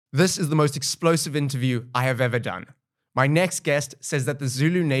This is the most explosive interview I have ever done. My next guest says that the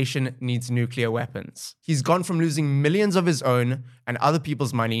Zulu nation needs nuclear weapons. He's gone from losing millions of his own and other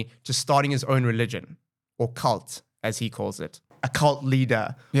people's money to starting his own religion, or cult, as he calls it. A cult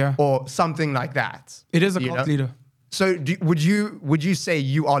leader, or something like that. It is a cult leader. So would you say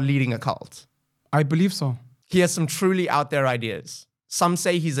you are leading a cult? I believe so. He has some truly out there ideas. Some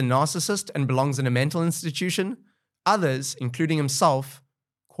say he's a narcissist and belongs in a mental institution. Others, including himself,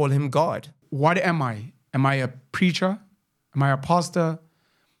 call him God. What am I? Am I a preacher? Am I a pastor?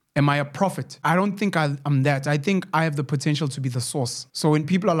 Am I a prophet? I don't think I'm that. I think I have the potential to be the source. So when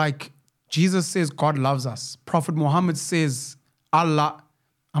people are like, Jesus says God loves us, Prophet Muhammad says Allah,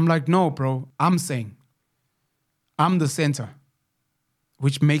 I'm like, no, bro, I'm saying I'm the center,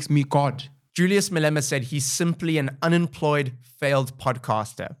 which makes me God. Julius Malema said he's simply an unemployed, failed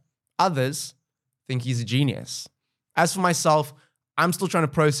podcaster. Others think he's a genius. As for myself, I'm still trying to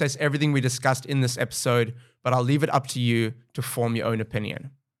process everything we discussed in this episode, but I'll leave it up to you to form your own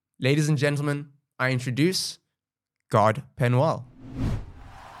opinion. Ladies and gentlemen, I introduce God Penuel.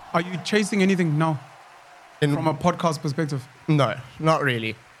 Are you chasing anything now from a podcast perspective? No, not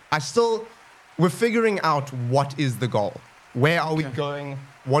really. We're figuring out what is the goal. Where are we going?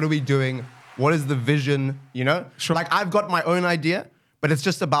 What are we doing? What is the vision, Sure. Like, I've got my own idea, but it's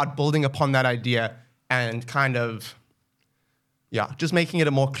just about building upon that idea and kind of, just making it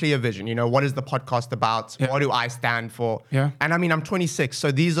a more clear vision. What is the podcast about? Yeah. What do I stand for? Yeah. And I mean, I'm 26, so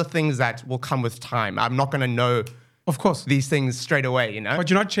these are things that will come with time. I'm not going to know, of course, these things straight away, But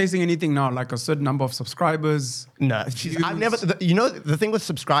you're not chasing anything now, like a certain number of subscribers? No. I've never, the thing with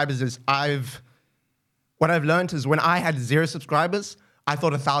subscribers is what I've learned is when I had 0 subscribers, I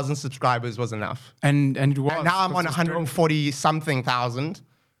thought 1,000 subscribers was enough. And it was. And now I'm on 140 something thousand.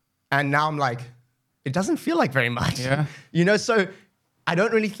 And now I'm like, it doesn't feel like very much. Yeah. So I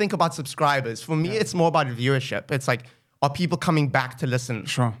don't really think about subscribers. For me, it's more about viewership. It's like, are people coming back to listen?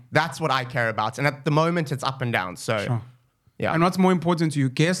 Sure. That's what I care about. And at the moment, it's up and down. So, sure. Yeah. And what's more important to you,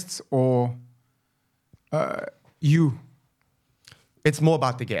 guests or you? It's more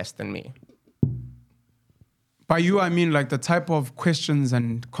about the guest than me. By you, I mean like the type of questions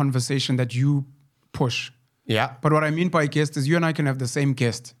and conversation that you push. Yeah. But what I mean by guest is you and I can have the same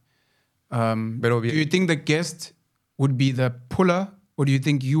guest. Do you think the guest would be the puller, or do you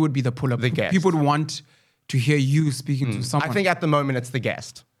think you would be the puller? The guest. People would want to hear you speaking to someone. I think at the moment it's the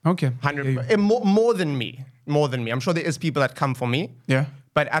guest. Okay. 100%. More than me. More than me. I'm sure there is people that come for me. Yeah.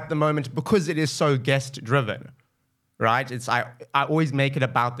 But at the moment, because it is so guest driven, right? I always make it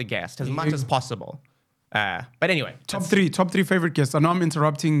about the guest as much as possible. But anyway. Top three favorite guests. I know I'm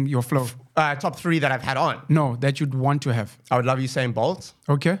interrupting your flow. Top 3 that I've had on. No, that you'd want to have. I would love Usain Bolt.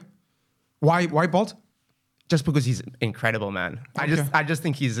 Okay. Why Bolt? Just because he's incredible, man. Okay. I just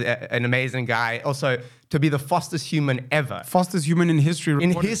think he's an amazing guy. Also, to be the fastest human ever. Fastest human in history.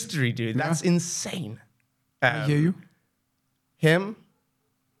 In history, dude. That's insane. I hear you. Him.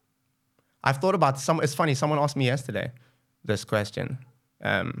 I've thought about it's funny, someone asked me yesterday this question.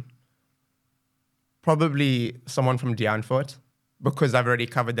 Probably someone from Deanfort, because I've already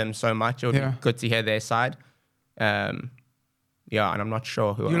covered them so much. It would be good to hear their side. And I'm not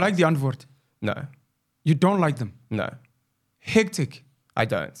sure who You like Deanfort? No. You don't like them? No. Hectic. I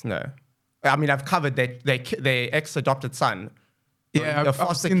don't, no. I mean, I've covered their ex-adopted son. Yeah,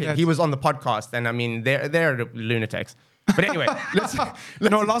 I've seen that. He was on the podcast, and I mean, they're lunatics. But anyway,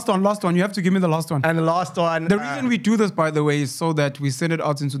 last one. You have to give me the last one. And the last one. The reason we do this, by the way, is so that we send it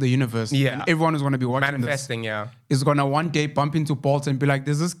out into the universe. Yeah. And everyone is going to be watching manifesting, this. Is going to one day bump into Bolt and be like,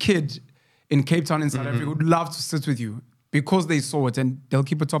 there's this kid in Cape Town in South Africa who'd love to sit with you, because they saw it and they'll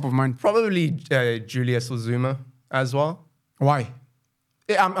keep it top of mind. Probably Julius Zuma as well. Why?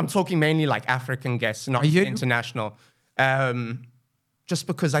 I'm talking mainly like African guests, not international. Just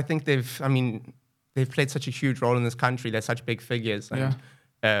because I think they've played such a huge role in this country. They're such big figures.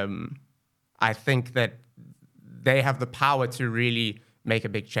 And I think that they have the power to really make a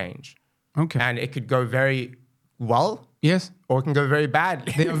big change. Okay. And it could go very well. Yes. Or it can go very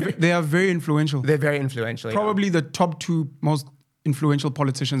badly. They are very influential. They're very influential. Probably the top 2 most influential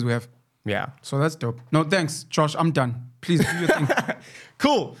politicians we have. Yeah. So that's dope. No, thanks, Josh. I'm done. Please do your thing.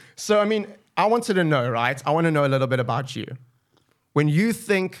 Cool. So, I mean, I wanted to know, right? I want to know a little bit about you. When you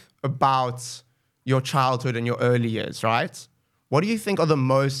think about your childhood and your early years, right? What do you think are the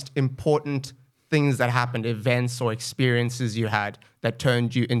most important things that happened, events or experiences you had that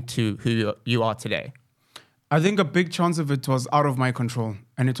turned you into who you are today? I think a big chance of it was out of my control,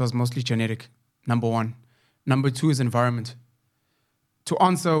 and it was mostly genetic, number 1. Number 2 is environment. To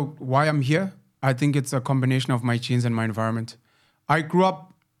answer why I'm here, I think it's a combination of my genes and my environment. I grew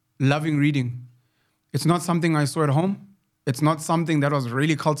up loving reading. It's not something I saw at home. It's not something that was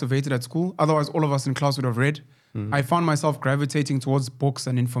really cultivated at school. Otherwise, all of us in class would have read. I found myself gravitating towards books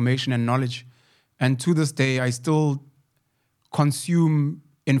and information and knowledge. And to this day, I still consume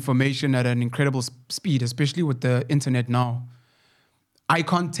information at an incredible speed, especially with the internet now. I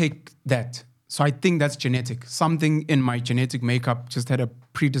can't take that. So I think that's genetic. Something in my genetic makeup just had a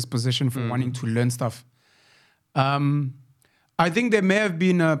predisposition for wanting to learn stuff. I think there may have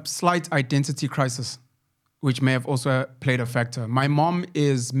been a slight identity crisis, which may have also played a factor. My mom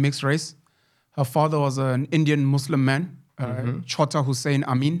is mixed race. Her father was an Indian Muslim man, Chota Hussein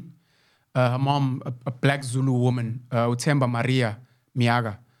Amin. Her mom, a black Zulu woman, Utemba Maria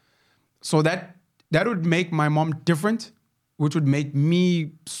Miaga. So that would make my mom different, which would make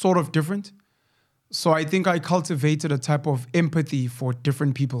me sort of different. So I think I cultivated a type of empathy for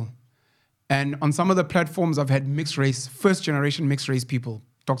different people. And on some of the platforms, I've had mixed race, first generation mixed race people.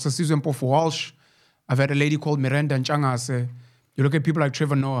 Dr. Sizwe Mpofu Walsh. I've had a lady called Miranda Nchangase. You look at people like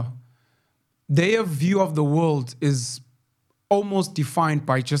Trevor Noah. Their view of the world is almost defined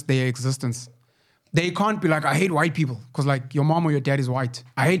by just their existence. They can't be like, I hate white people because like your mom or your dad is white.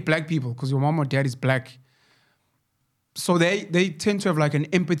 I hate black people because your mom or dad is black. So they tend to have like an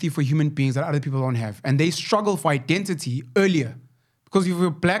empathy for human beings that other people don't have. And they struggle for identity earlier. Because if you're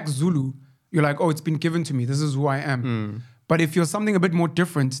black Zulu, you're like, oh, it's been given to me. This is who I am. But if you're something a bit more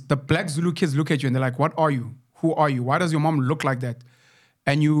different, the black Zulu kids look at you and they're like, what are you? Who are you? Why does your mom look like that?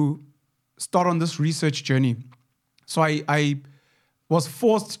 And you start on this research journey. So I was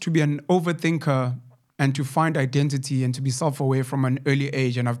forced to be an overthinker and to find identity and to be self-aware from an early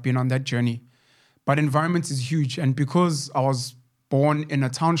age. And I've been on that journey. But environment is huge. And because I was born in a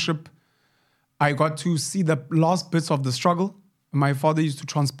township, I got to see the last bits of the struggle. My father used to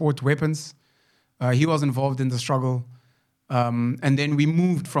transport weapons. He was involved in the struggle. And then we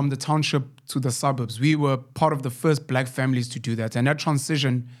moved from the township to the suburbs. We were part of the first black families to do that. And that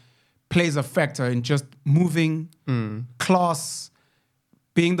transition plays a factor in just moving, class,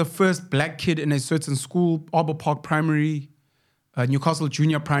 being the first black kid in a certain school, Arbor Park Primary, Newcastle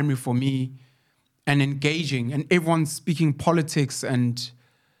Junior Primary for me, and engaging, and everyone speaking politics and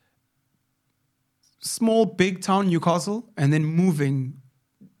small, big town Newcastle, and then moving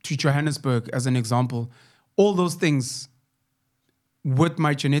to Johannesburg as an example. All those things with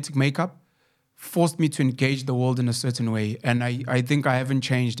my genetic makeup forced me to engage the world in a certain way. And I think I haven't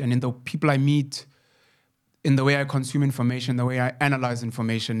changed. And in the people I meet, in the way I consume information, the way I analyze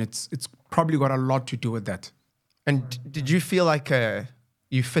information, it's probably got a lot to do with that. And did you feel like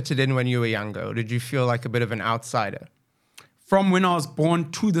you fitted in when you were younger? Or did you feel like a bit of an outsider? From when I was born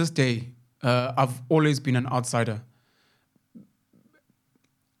to this day, I've always been an outsider.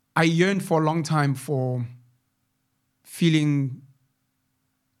 I yearned for a long time for feeling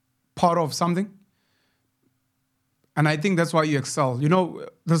part of something. And I think that's why you excel. You know,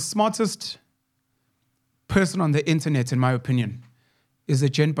 the smartest person on the internet, in my opinion, is a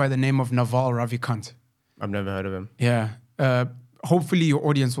gent by the name of Naval Ravikant. I've never heard of him. Yeah. Hopefully your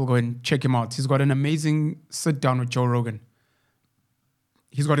audience will go and check him out. He's got an amazing sit down with Joe Rogan.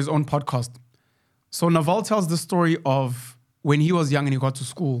 He's got his own podcast. So Naval tells the story of when he was young and he got to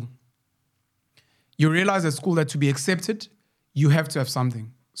school. You realize at school that to be accepted, you have to have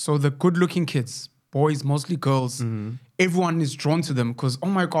something. So the good-looking kids, boys, mostly girls, everyone is drawn to them because, oh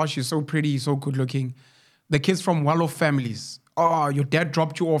my gosh, you're so pretty, you're so good-looking. The kids from well-off families, oh, your dad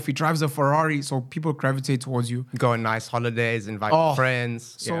dropped you off, he drives a Ferrari, so people gravitate towards you. Go on nice holidays, invite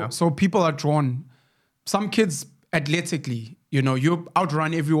friends. So people are drawn. Some kids athletically, you know, you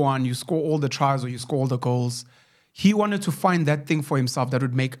outrun everyone, you score all the tries or you score all the goals. He wanted to find that thing for himself that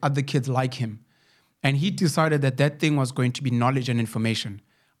would make other kids like him. And he decided that that thing was going to be knowledge and information.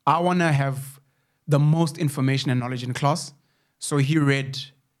 I want to have the most information and knowledge in class. So he read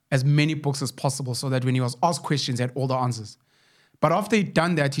as many books as possible so that when he was asked questions, he had all the answers. But after he'd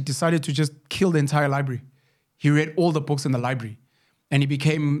done that, he decided to just kill the entire library. He read all the books in the library. And he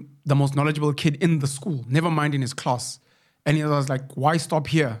became the most knowledgeable kid in the school, never mind in his class. And he was like, why stop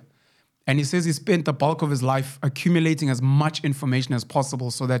here? And he says he spent the bulk of his life accumulating as much information as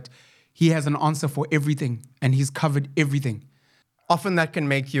possible so that he has an answer for everything and he's covered everything. Often that can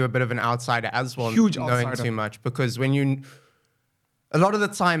make you a bit of an outsider as well. Huge knowing outsider. Too much, because a lot of the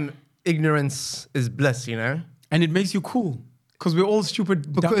time, ignorance is bliss, you know? And it makes you cool because we're all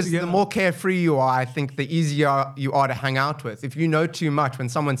stupid. Because the more carefree you are, I think the easier you are to hang out with. If you know too much, when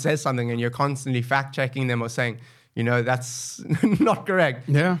someone says something and you're constantly fact-checking them or saying, you know, that's not correct,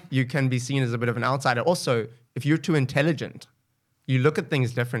 you can be seen as a bit of an outsider. Also, if you're too intelligent, you look at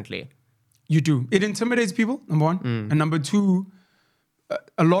things differently. You do. It intimidates people, number one. And number two,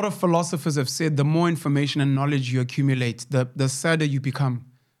 a lot of philosophers have said the more information and knowledge you accumulate, the sadder you become.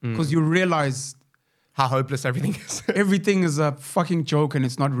 Because you realize how hopeless everything is. everything is a fucking joke and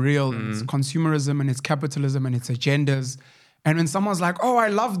it's not real. And it's consumerism and it's capitalism and it's agendas. And when someone's like, oh, I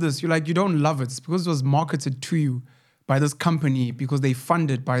love this, you're like, you don't love it. It's because it was marketed to you by this company, because they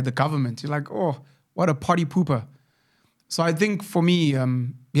funded by the government. You're like, oh, what a potty pooper. So I think for me,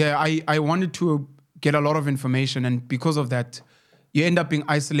 I wanted to get a lot of information. And because of that, you end up being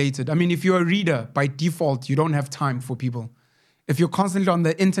isolated. I mean, if you're a reader, by default, you don't have time for people. If you're constantly on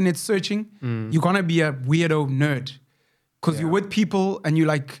the internet searching, you're going to be a weirdo nerd. Because you're with people and you're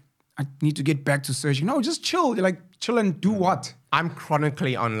like, I need to get back to searching. No, just chill. You're like, chill and do what? I'm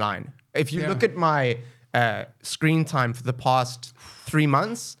chronically online. If you look at my screen time for the past 3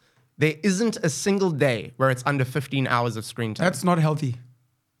 months, there isn't a single day where it's under 15 hours of screen time. That's not healthy.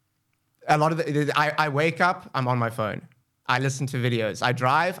 A lot of I wake up, I'm on my phone. I listen to videos. I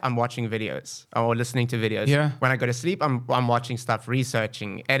drive, I'm watching videos or listening to videos. Yeah. When I go to sleep, I'm watching stuff,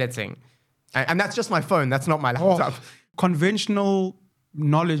 researching, editing. And that's just my phone. That's not my laptop. Conventional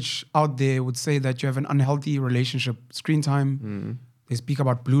knowledge out there would say that you have an unhealthy relationship. Screen time, they speak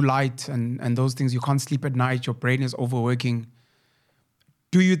about blue light and those things. You can't sleep at night. Your brain is overworking.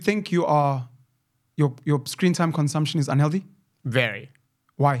 Do you think your screen time consumption is unhealthy? Very.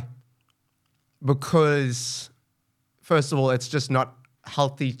 Why? Because, first of all, it's just not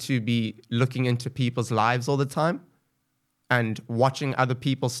healthy to be looking into people's lives all the time and watching other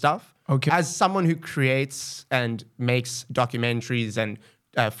people's stuff. Okay. As someone who creates and makes documentaries and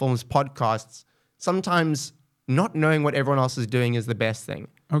films podcasts, sometimes not knowing what everyone else is doing is the best thing.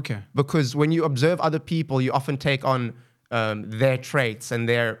 Okay. Because when you observe other people, you often take on their traits and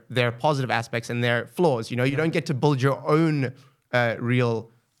their positive aspects and their flaws. You know, you don't get to build your own real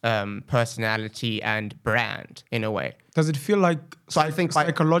personality and brand in a way. Does it feel like I think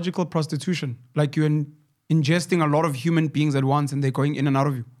psychological prostitution? Like you're ingesting a lot of human beings at once and they're going in and out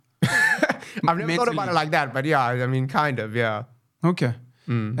of you? I've never thought about it like that, but yeah, I mean, kind of, yeah. Okay.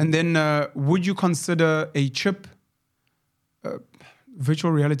 And then would you consider a chip?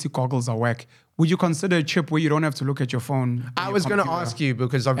 Virtual reality goggles are whack. Would you consider a chip where you don't have to look at your phone? I was going to ask you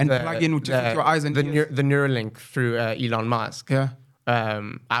because of plug in with your eyes and the Neuralink through Elon Musk. Yeah.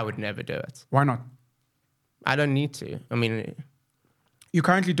 I would never do it. Why not? I don't need to. I mean, you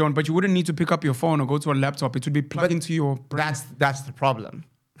currently don't, but you wouldn't need to pick up your phone or go to a laptop. It would be plugged into your brain. That's the problem.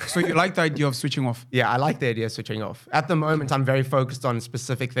 So you like the idea of switching off? Yeah, I like the idea of switching off. At the moment, I'm very focused on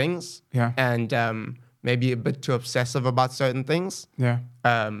specific things. Yeah. And maybe a bit too obsessive about certain things. Yeah.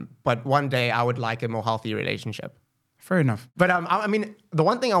 But one day I would like a more healthy relationship. Fair enough. But I mean, the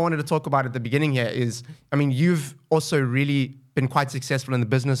one thing I wanted to talk about at the beginning here is, I mean, you've also really been quite successful in the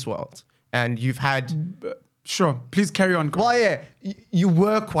business world. And you've had... Sure. Please carry on. Well, yeah, you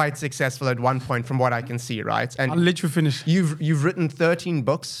were quite successful at one point from what I can see, right? And I'll let you finish. You've written 13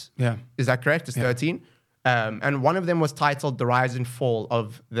 books. Yeah. Is that correct? It's 13. And one of them was titled The Rise and Fall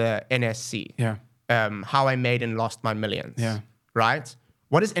of the NSC. Yeah. How I Made and Lost My Millions. Yeah. Right?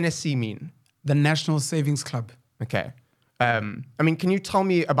 What does NSC mean? The National Savings Club. Okay. I mean, can you tell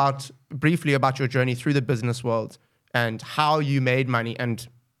me briefly about your journey through the business world and how you made money and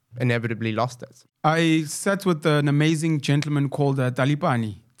inevitably lost it? I sat with an amazing gentleman called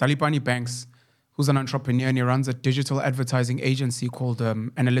Talipani Banks, who's an entrepreneur, and he runs a digital advertising agency called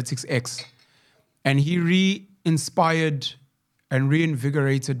Analytics X. And he re-inspired and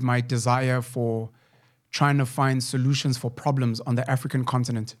reinvigorated my desire for trying to find solutions for problems on the African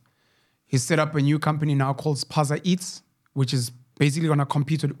continent. He set up a new company now called Spaza Eats, which is basically going to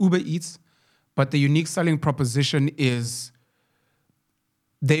compete with Uber Eats. But the unique selling proposition is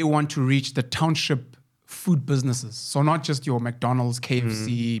they want to reach the township food businesses. So not just your McDonald's,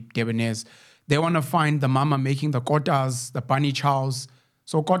 KFC, Debonair's. They want to find the mama making the kotas, the bunny chows.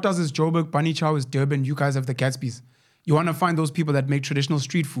 So kotas is Joburg, bunny chow is Durban. You guys have the Gatsby's. You want to find those people that make traditional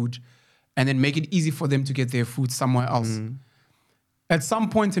street food and then make it easy for them to get their food somewhere else. At some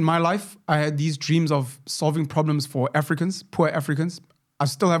point in my life, I had these dreams of solving problems for Africans, poor Africans. I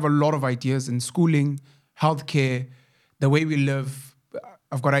still have a lot of ideas in schooling, healthcare, the way we live.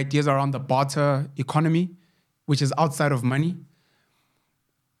 I've got ideas around the barter economy, which is outside of money.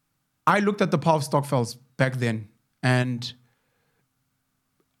 I looked at the power of stokvels back then, and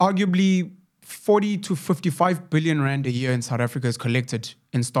arguably 40 to 55 billion rand a year in South Africa is collected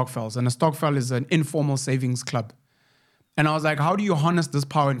in stokvels. And a stokvel is an informal savings club. And I was like, how do you harness this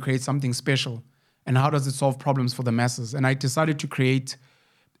power and create something special? And how does it solve problems for the masses? And I decided to create,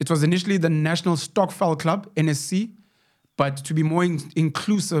 it was initially the National Stokvel Club, NSC, but to be more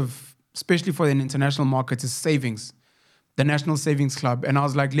inclusive, especially for an international market, is savings. the National Savings Club. And I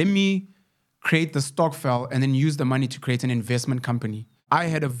was like, let me create the stokvel and then use the money to create an investment company. I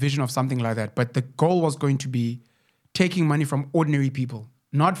had a vision of something like that, but the goal was going to be taking money from ordinary people,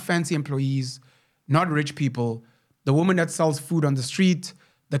 not fancy employees, not rich people. The woman that sells food on the street,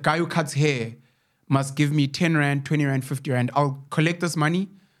 the guy who cuts hair must give me 10 Rand, 20 Rand, 50 Rand. I'll collect this money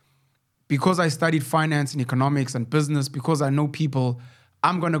because I studied finance and economics and business, because I know people.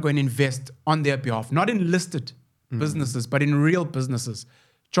 I'm going to go and invest on their behalf, not in listed businesses, but in real businesses.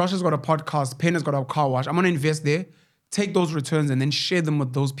 Josh has got a podcast, Pen has got a car wash. I'm going to invest there, take those returns, and then share them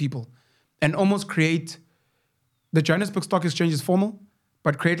with those people and almost create. The Johannesburg Stock Exchange is formal,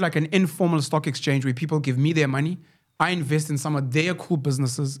 but create like an informal stock exchange where people give me their money. I invest in some of their cool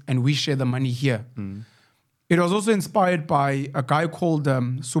businesses and we share the money here. It was also inspired by a guy called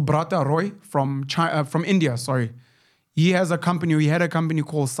Subrata Roy from India, sorry. He had a company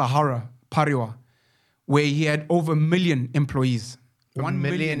called Sahara Pariwa, where he had over 1 million employees. 1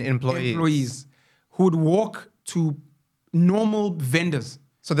 million employees who would walk to normal vendors.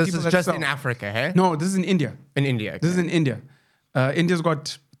 So this is just in Africa, hey? No, this is in India. In India. Okay. This is in India. India's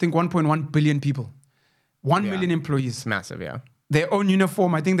got, I think, 1.1 billion people. 1 million employees. It's massive, yeah. Their own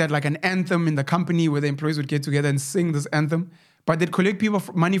uniform. I think they had like an anthem in the company where the employees would get together and sing this anthem. But they'd collect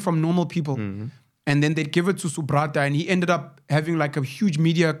money from normal people. And then they'd give it to Subrata. And he ended up having like a huge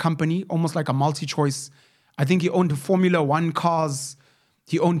media company, almost like a multi-choice. I think he owned Formula One cars.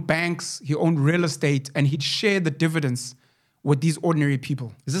 He owned banks. He owned real estate. And he'd share the dividends with these ordinary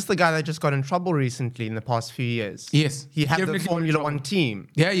people. Is this the guy that just got in trouble recently in the past few years? Yes. He had the Formula One team.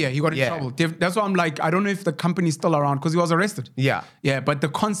 Yeah, he got in trouble. That's why I'm like, I don't know if the company's still around because he was arrested. Yeah. Yeah, but the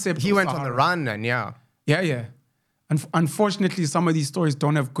concept. He went on the run and yeah. Yeah. Unfortunately, some of these stories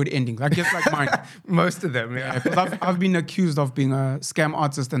don't have good endings. I guess like mine. Most of them, yeah. Because I've been accused of being a scam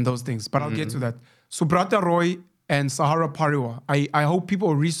artist and those things, but I'll get to that. Subrata Roy and Sahara Pariwa. I hope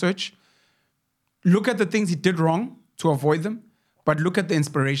people research, look at the things he did wrong to avoid them, but look at the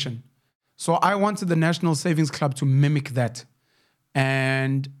inspiration. So I wanted the National Savings Club to mimic that.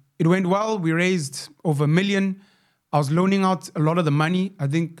 And it went well. We raised over 1 million. I was loaning out a lot of the money. I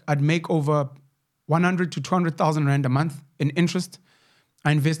think I'd make over 100 to 200,000 Rand a month in interest.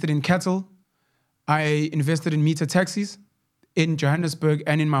 I invested in cattle. I invested in meter taxis in Johannesburg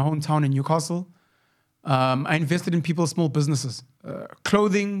and in my hometown in Newcastle. I invested in people's small businesses,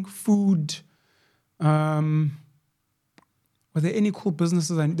 clothing, food. Were there any cool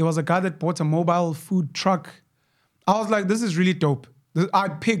businesses? And there was a guy that bought a mobile food truck. I was like, this is really dope. I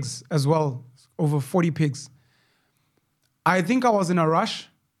had pigs as well, over 40 pigs. I think I was in a rush,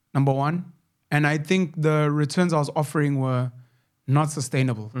 number one. And I think the returns I was offering were not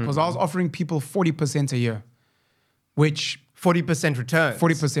sustainable because I was offering people 40% a year, which 40% return.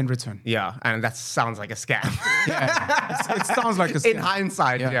 40% return. Yeah, and that sounds like a scam. Yeah, it sounds like a scam. In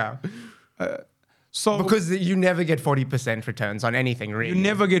hindsight, yeah. So because you never get 40% returns on anything, really. You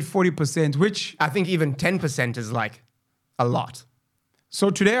never get 40%, which I think even 10% is like a lot. So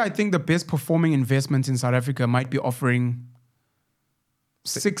today, I think the best performing investments in South Africa might be offering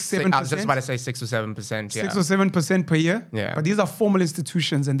 6-7%. I was just about to say 6 or 7%. Yeah. 6 or 7% per year. Yeah. But these are formal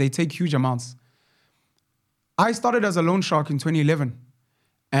institutions and they take huge amounts. I started as a loan shark in 2011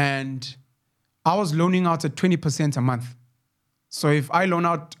 and I was loaning out at 20% a month. So if I loan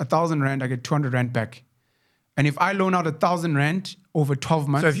out 1,000 Rand, I get 200 Rand back. And if I loan out 1,000 Rand over 12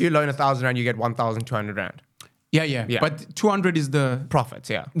 months. So if you loan 1,000 Rand, you get 1,200 Rand. Yeah. But 200 is the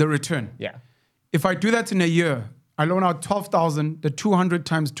profit, the return. Yeah. If I do that in a year, I loan out 12,000. The 200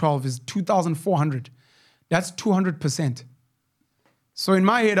 times 12 is 2,400. That's 200%. So in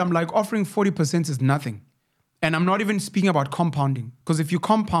my head, I'm like, offering 40% is nothing. And I'm not even speaking about compounding. Because if you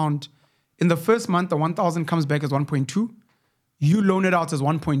compound, in the first month, the 1,000 comes back as 1.2. You loan it out as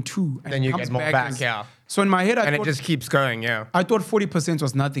 1.2. Then you get more back, yeah. So in my head, it just keeps going, yeah. I thought 40%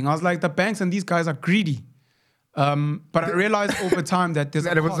 was nothing. I was like, the banks and these guys are greedy. But I realized over time that there's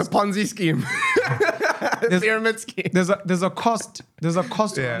it was a Ponzi scheme. Pyramid scheme. There's a cost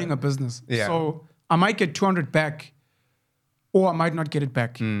to running a business. Yeah. So I might get 200 back, or I might not get it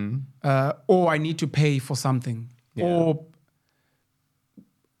back. Or I need to pay for something. Yeah. Or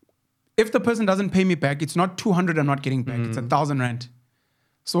if the person doesn't pay me back, it's not 200 I'm not getting back. It's 1,000 Rand.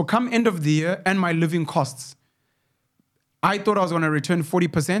 So come end of the year and my living costs, I thought I was going to return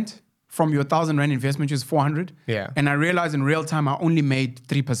 40% from your 1,000 Rand investment, which is 400. Yeah. And I realized in real time I only made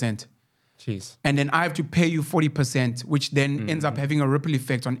 3%. Jeez. And then I have to pay you 40%, which then ends up having a ripple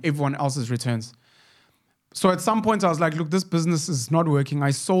effect on everyone else's returns. So at some point I was like, look, this business is not working.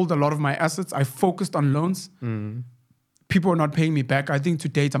 I sold a lot of my assets. I focused on loans people were not paying me back. I think to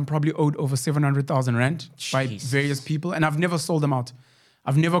date, I'm probably owed over 700,000 rand by various people. And I've never sold them out.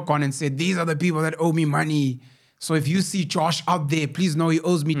 I've never gone and said, these are the people that owe me money. So if you see Josh out there, please know he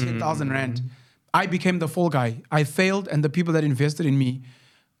owes me 10,000 rand. I became the fall guy. I failed, and the people that invested in me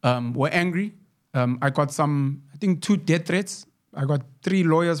were angry. I got I think 2 death threats. I got 3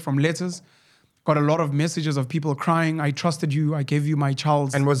 lawyers from letters. Got a lot of messages of people crying. I trusted you. I gave you my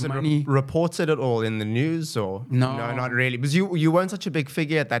child's money. And was it reported at all in the news or? No. No, not really. Because you weren't such a big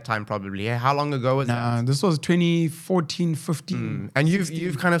figure at that time probably. How long ago was that? This was 2014, 15. And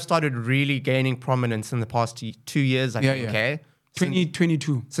you've kind of started really gaining prominence in the past 2 years, I think, okay?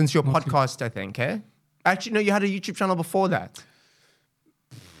 2022. Since your podcast, I think, eh? Actually, no, you had a YouTube channel before that.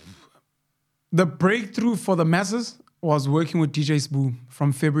 The breakthrough for the masses was working with DJ Spoo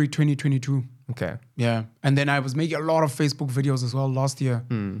from February 2022. Okay. Yeah. And then I was making a lot of Facebook videos as well last year,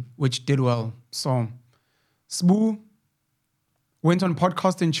 which did well. So Spoo went on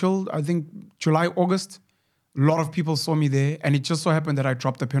Podcast and Chill, I think July, August. A lot of people saw me there. And it just so happened that I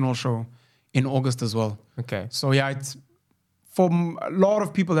dropped the Penuel show in August as well. Okay. So yeah, it's for a lot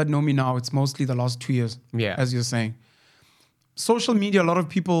of people that know me now, it's mostly the last 2 years, as you're saying. Social media, a lot of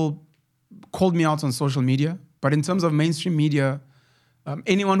people called me out on social media. But in terms of mainstream media,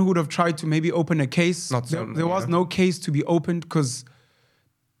 anyone who would have tried to maybe open a case, there was no case to be opened because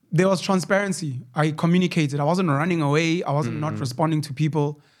there was transparency. I communicated. I wasn't running away. I wasn't not responding to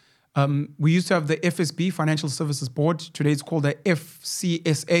people. We used to have the FSB, Financial Services Board. Today it's called the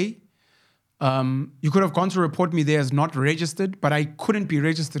FCSA. You could have gone to report me there as not registered, but I couldn't be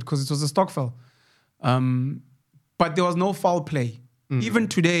registered because it was a stokvel. But there was no foul play. Even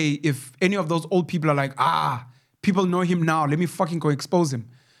today, if any of those old people are like, people know him now, let me fucking go expose him.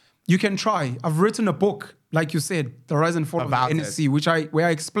 You can try. I've written a book, like you said, The Rise and Fall of the NSC, where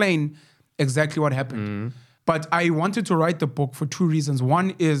I explain exactly what happened. But I wanted to write the book for 2 reasons.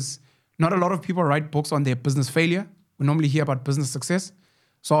 One is not a lot of people write books on their business failure. We normally hear about business success.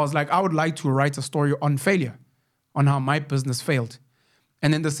 So I was like, I would like to write a story on failure, on how my business failed.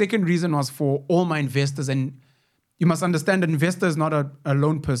 And then the second reason was for all my investors. And you must understand, an investor is not a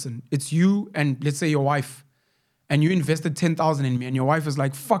lone person. It's you and let's say your wife. And you invested 10,000 in me. And your wife is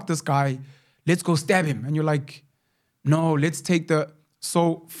like, fuck this guy. Let's go stab him. And you're like, no, let's take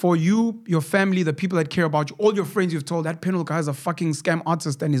So for you, your family, the people that care about you, all your friends you've told, that Penuel guy is a fucking scam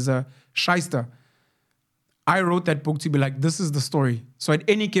artist and is a shyster. I wrote that book to be like, this is the story. So at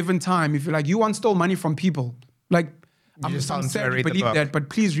any given time, if you're like, you once stole money from people, like, I'm sad to believe that, but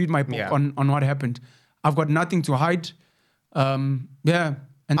please read my book on what happened. I've got nothing to hide. And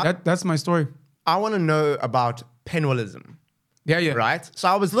that's my story. I want to know about Penuelism. Yeah. Right? So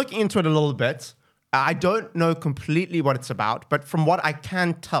I was looking into it a little bit. I don't know completely what it's about, but from what I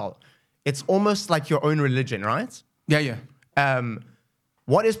can tell, it's almost like your own religion, right? Yeah.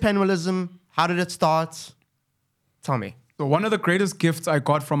 What is Penuelism? How did it start? Tell me. So one of the greatest gifts I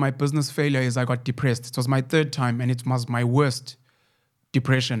got from my business failure is I got depressed. It was my 3rd time, and it was my worst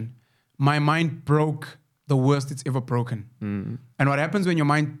depression. My mind broke the worst it's ever broken. And what happens when your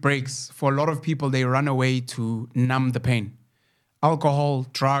mind breaks, for a lot of people, they run away to numb the pain. Alcohol,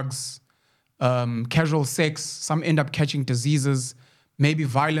 drugs, casual sex. Some end up catching diseases, maybe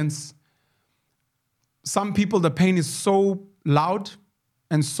violence. Some people, the pain is so loud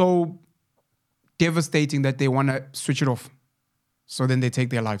and so devastating that they want to switch it off. So then they take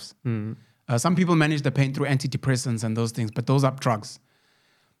their lives. Some people manage the pain through antidepressants and those things, but those are drugs.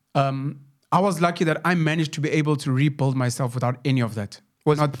 I was lucky that I managed to be able to rebuild myself without any of that.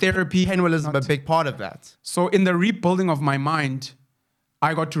 Was not therapy. Penuelism a big part of that? So in the rebuilding of my mind,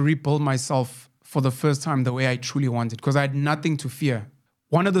 I got to rebuild myself for the first time the way I truly wanted because I had nothing to fear.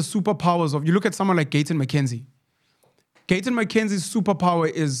 One of the superpowers you look at someone like Gayton McKenzie. Gayton McKenzie's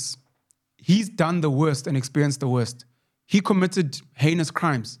superpower is he's done the worst and experienced the worst. He committed heinous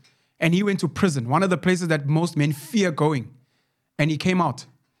crimes and he went to prison, one of the places that most men fear going. And he came out.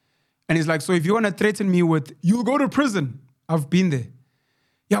 And he's like, so if you want to threaten me with, you'll go to prison. I've been there.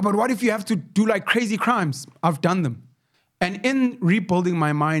 Yeah, but what if you have to do like crazy crimes? I've done them. And in rebuilding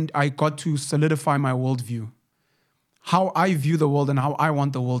my mind, I got to solidify my worldview. How I view the world and how I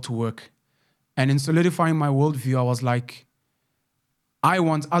want the world to work. And in solidifying my worldview, I was like, I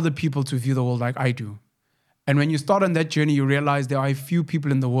want other people to view the world like I do. And when you start on that journey, you realize there are a few people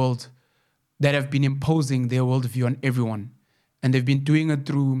in the world that have been imposing their worldview on everyone. And they've been doing it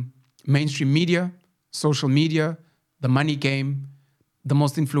through mainstream media, social media, the money game. The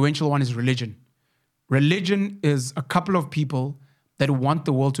most influential one is religion. Religion is a couple of people that want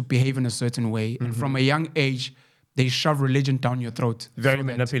the world to behave in a certain way. And from a young age, they shove religion down your throat. Very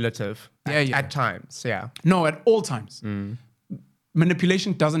manipulative. At times, yeah. No, at all times.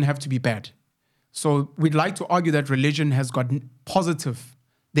 Manipulation doesn't have to be bad. So we'd like to argue that religion has got positive.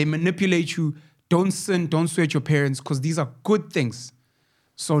 They manipulate you. Don't sin, don't sweat your parents, because these are good things.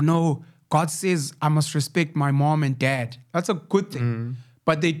 So no, God says I must respect my mom and dad. That's a good thing.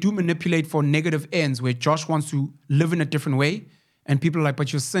 But they do manipulate for negative ends, where Josh wants to live in a different way, and people are like,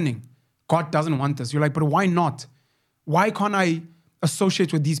 but you're sinning. God doesn't want this. You're like, but why not? Why can't I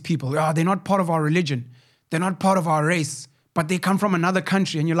associate with these people? They're not part of our religion. They're not part of our race, but they come from another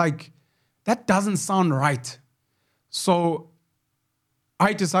country. And you're like, that doesn't sound right. So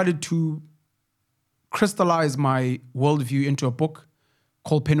I decided to crystallize my worldview into a book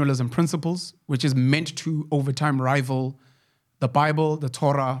called Penuelism Principles, which is meant to, over time, rival the Bible, the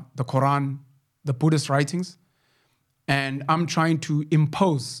Torah, the Quran, the Buddhist writings. And I'm trying to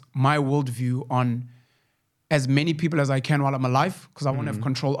impose my worldview on as many people as I can while I'm alive, because I want to have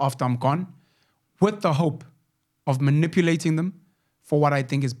control after I'm gone, with the hope of manipulating them for what I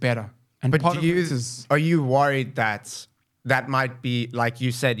think is better. And but are you worried that that might be, like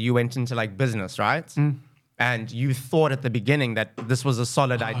you said, you went into like business, right? And you thought at the beginning that this was a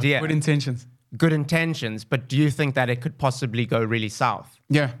solid idea. Good intentions. Good intentions, but do you think that it could possibly go really south?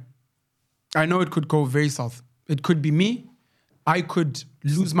 Yeah. I know it could go very south. It could be me. I could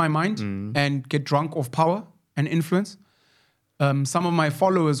lose my mind and get drunk off power and influence. Some of my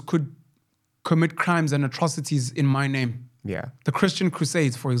followers could commit crimes and atrocities in my name. Yeah. The Christian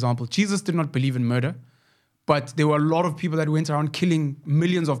Crusades, for example. Jesus did not believe in murder, but there were a lot of people that went around killing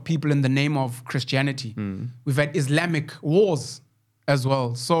millions of people in the name of Christianity. We've had Islamic wars as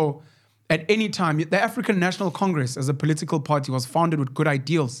well. So at any time, the African National Congress as a political party was founded with good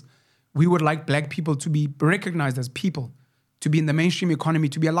ideals. We would like black people to be recognized as people, to be in the mainstream economy,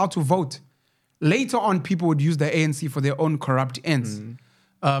 to be allowed to vote. Later on, people would use the ANC for their own corrupt ends.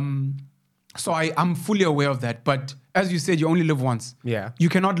 So I'm fully aware of that. But as you said, you only live once. Yeah. You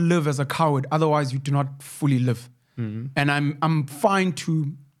cannot live as a coward. Otherwise, you do not fully live. And I'm fine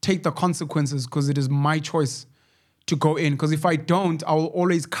to take the consequences, because it is my choice to go in. Because if I don't, I will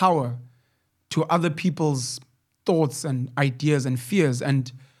always cower to other people's thoughts and ideas and fears.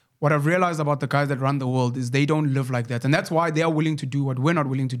 And what I've realized about the guys that run the world is they don't live like that. And that's why they are willing to do what we're not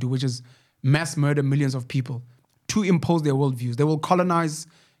willing to do, which is mass murder millions of people to impose their worldviews. They will colonize.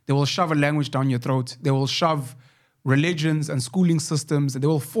 They will shove a language down your throat. They will shove religions and schooling systems. They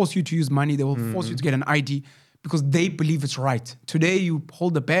will force you to use money. They will force you to get an ID because they believe it's right. Today, you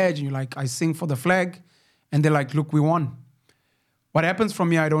hold the badge and you're like, I sing for the flag. And they're like, look, we won. What happens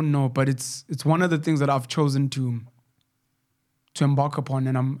from here, I don't know. But it's one of the things that I've chosen to embark upon,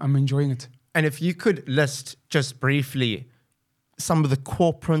 and I'm enjoying it. And if you could list just briefly some of the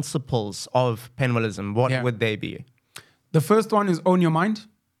core principles of Penuelism, what would they be? The first one is own your mind,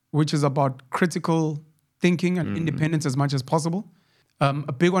 which is about critical thinking and independence as much as possible.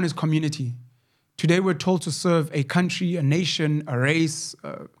 A big one is community. Today we're told to serve a country, a nation, a race,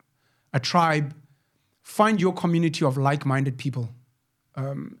 a tribe. Find your community of like-minded people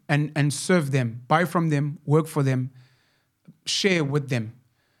and serve them, buy from them, work for them, share with them.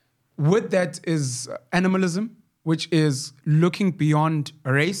 With that is animalism, which is looking beyond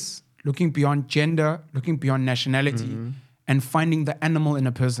race, looking beyond gender, looking beyond nationality, and finding the animal in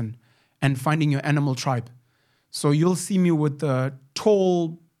a person and finding your animal tribe. So you'll see me with a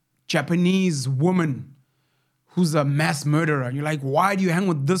tall Japanese woman who's a mass murderer. And you're like, why do you hang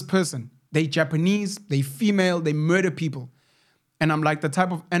with this person? They Japanese, they female, they murder people. And I'm like, the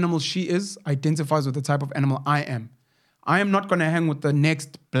type of animal she is identifies with the type of animal I am. I am not going to hang with the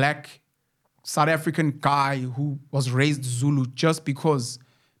next black South African guy who was raised Zulu just because.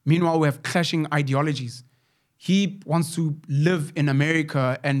 Meanwhile, we have clashing ideologies. He wants to live in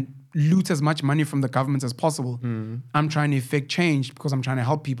America and loot as much money from the government as possible. I'm trying to effect change because I'm trying to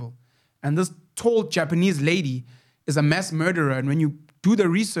help people. And this tall Japanese lady is a mass murderer. And when you do the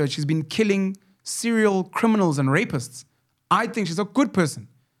research, she's been killing serial criminals and rapists. I think she's a good person.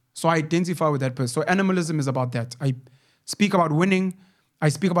 So I identify with that person. So animalism is about that. I speak about winning. I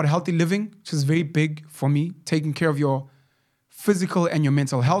speak about healthy living, which is very big for me, taking care of your physical and your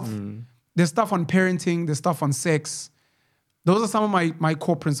mental health. There's stuff on parenting. There's stuff on sex. Those are some of my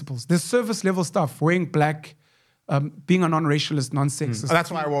core principles. There's surface level stuff, wearing black, being a non-racialist, non-sexist.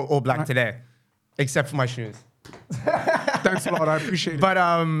 That's why I wore all black today, except for my shoes. Thanks a lot. I appreciate it. But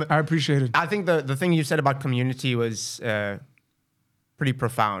I appreciate it. I think the thing you said about community was pretty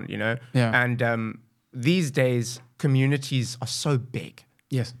profound, you know? Yeah. And these days, communities are so big.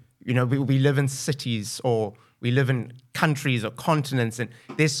 Yes. You know, we live in cities or We live in countries or continents, and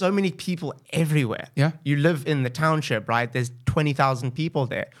there's so many people everywhere. Yeah. You live in the township, right? There's 20,000 people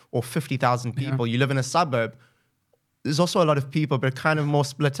there, or 50,000 people. You live in a suburb. There's also a lot of people, but kind of more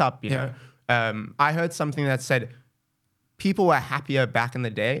split up, you know? I heard something that said people were happier back in the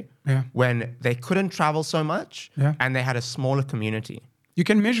day when they couldn't travel so much and they had a smaller community. You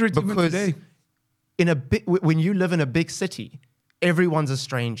can measure it even today. When you live in a big city, everyone's a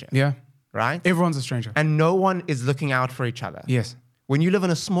stranger. Yeah. Right? Everyone's a stranger. And no one is looking out for each other. Yes. When you live in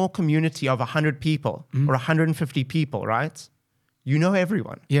a small community of 100 people or 150 people, right? You know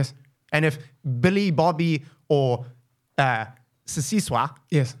everyone. Yes. And if Billy, Bobby, or Sisiswa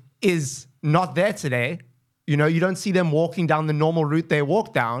is not there today, you know, you don't see them walking down the normal route they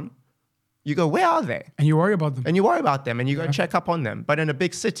walk down. You go, where are they? And you worry about them. And you worry about them and you go check up on them. But in a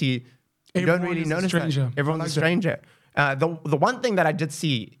big city, you don't really notice that. Everyone's a stranger. The one thing that I did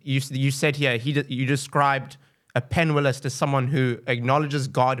see, you said here, you described a Penuelist as someone who acknowledges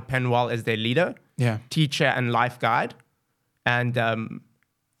God, Penuel, as their leader, teacher, and life guide. And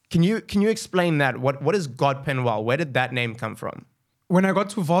can you explain that? What is God Penuel? Where did that name come from? When I got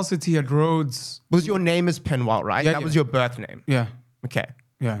to varsity at Rhodes, was your name is Penuel, right? That was your birth name. Yeah. Okay.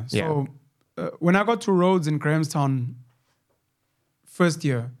 Yeah. So when I got to Rhodes in Grahamstown, first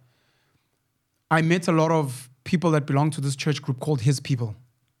year, I met a lot of people that belonged to this church group called His People.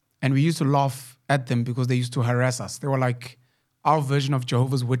 And we used to laugh at them because they used to harass us. They were like our version of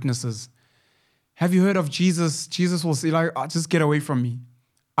Jehovah's Witnesses. Have you heard of Jesus? Jesus will say, like, oh, just get away from me.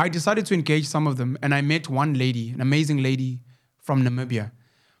 I decided to engage some of them. And I met one lady, an amazing lady from Namibia.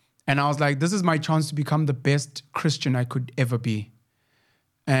 And I was like, this is my chance to become the best Christian I could ever be.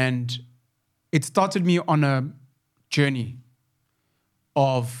 And it started me on a journey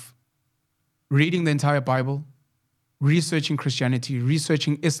of reading the entire Bible, researching Christianity,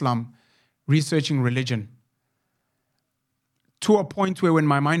 researching Islam, researching religion, to a point where when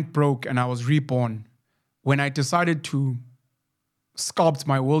my mind broke and I was reborn, when I decided to sculpt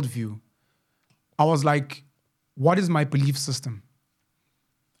my worldview, I was like, what is my belief system?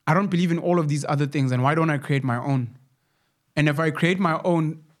 I don't believe in all of these other things, and why don't I create my own? And if I create my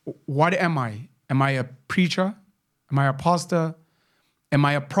own, what am I? Am I a preacher? Am I a pastor? Am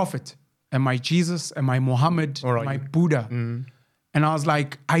I a prophet? Am I Jesus? Am I Muhammad? Am I Buddha? Mm-hmm. And I was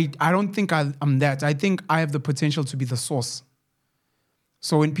like, I don't think I'm that. I think I have the potential to be the source.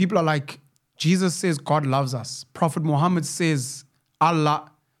 So when people are like, Jesus says God loves us, Prophet Muhammad says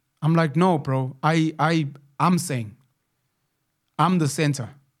Allah, I'm like, no, bro. I'm saying I'm the center,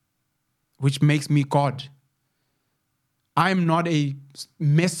 which makes me God. I'm not a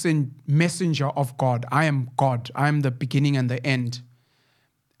messenger of God. I am God. I am the beginning and the end.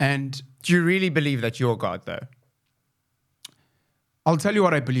 And do you really believe that you're God, though? I'll tell you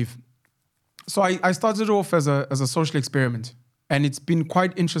what I believe. So I started off as a social experiment, and it's been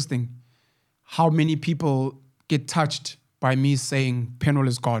quite interesting how many people get touched by me saying Penuel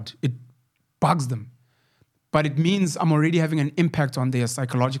is God. It bugs them. But it means I'm already having an impact on their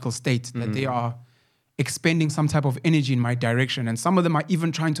psychological state, that they are expending some type of energy in my direction. And some of them are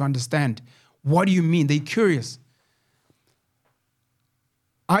even trying to understand, what do you mean? They're curious.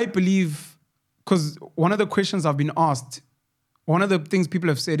 I believe, because one of the questions I've been asked, one of the things people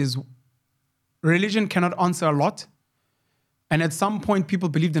have said is religion cannot answer a lot. And at some point, people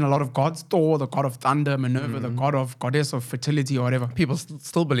believed in a lot of gods. Thor, the god of thunder, Minerva, the goddess of fertility or whatever. People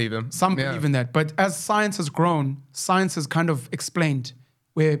still believe him. Some believe in that. But as science has grown, science has kind of explained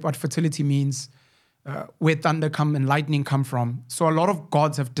what fertility means, where thunder and lightning come from. So a lot of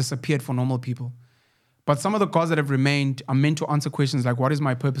gods have disappeared for normal people. But some of the gods that have remained are meant to answer questions like, what is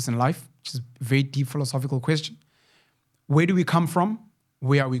my purpose in life? Which is a very deep philosophical question. Where do we come from?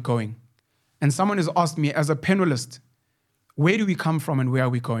 Where are we going? And someone has asked me, as a Penuelist, where do we come from and where are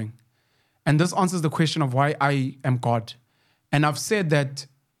we going? And this answers the question of why I am God. And I've said that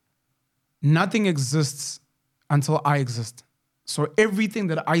nothing exists until I exist. So everything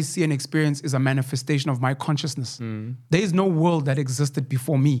that I see and experience is a manifestation of my consciousness. There is no world that existed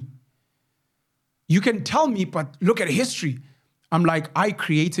before me. You can tell me, but look at history. I'm like, I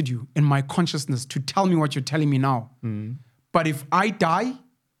created you in my consciousness to tell me what you're telling me now. But if I die,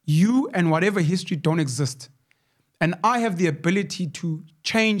 you and whatever history don't exist. And I have the ability to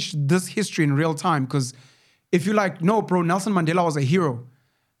change this history in real time. Because if you're like, no, bro, Nelson Mandela was a hero.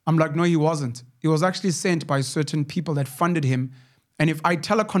 I'm like, no, he wasn't. He was actually sent by certain people that funded him. And if I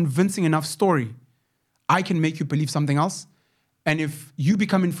tell a convincing enough story, I can make you believe something else. And if you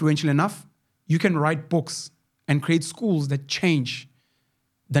become influential enough, you can write books and create schools that change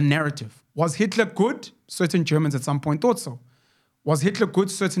the narrative. Was Hitler good? Certain Germans at some point thought so. Was Hitler good?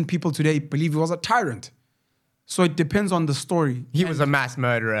 Certain people today believe he was a tyrant. So it depends on the story. He was a mass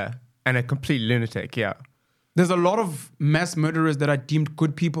murderer and a complete lunatic, yeah. There's a lot of mass murderers that are deemed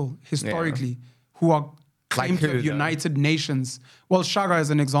good people historically who are claimed to have united nations. Well, Shaka is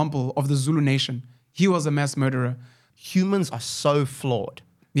an example of the Zulu nation. He was a mass murderer. Humans are so flawed.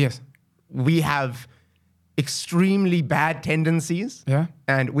 Yes. We have extremely bad tendencies,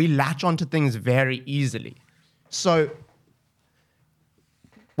 and we latch onto things very easily. So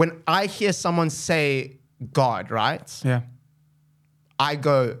when I hear someone say God, right? Yeah. I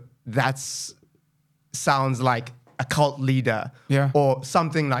go, sounds like a cult leader, or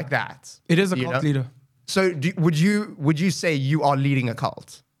something like that. It is a cult leader. So would you say you are leading a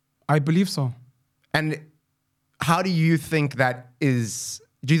cult? I believe so. And how do you think that is?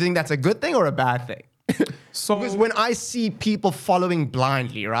 Do you think that's a good thing or a bad thing? So because when I see people following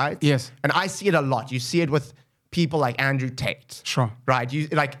blindly, right? Yes. And I see it a lot. You see it with people like Andrew Tate. Sure. Right? You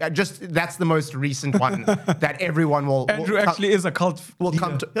that's the most recent one that everyone will. Andrew actually is a cult. Will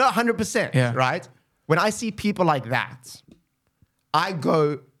come to 100%. Yeah. Right? When I see people like that, I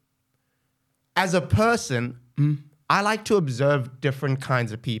go, as a person, I like to observe different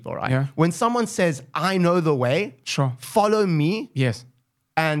kinds of people, right? Yeah. When someone says, I know the way, follow me. Yes.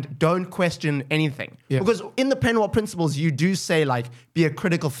 And don't question anything. Yeah. Because in the Penuel principles, you do say, like, be a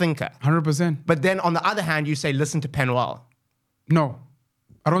critical thinker. 100%. But then on the other hand, you say, listen to Penuel. No,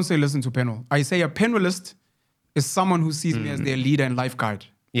 I don't say listen to Penuel. I say a Penuelist is someone who sees me as their leader and life guide.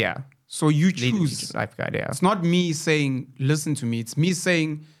 Yeah. So you choose. Life guide, yeah. It's not me saying, listen to me. It's me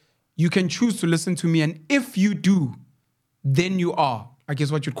saying, you can choose to listen to me. And if you do, then you are, I guess,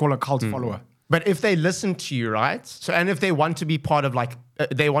 what you'd call a cult follower. But if they listen to you, right? So, and if they want to be part of, like,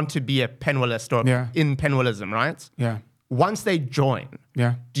 they want to be a Penuelist or in Penuelism, right? Yeah. Once they join,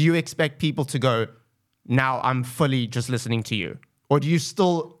 do you expect people to go, now I'm fully just listening to you? Or do you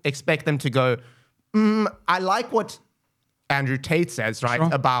still expect them to go, I like what Andrew Tate says, right?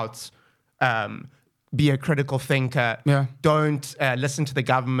 About be a critical thinker. Yeah. Don't listen to the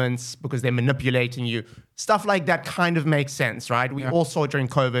governments because they're manipulating you. Stuff like that kind of makes sense, right? We all saw during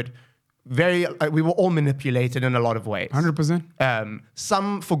COVID, we were all manipulated in a lot of ways. 100%.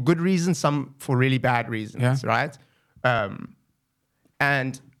 Some for good reasons, some for really bad reasons, right?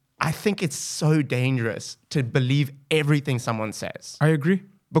 And I think it's so dangerous to believe everything someone says. I agree.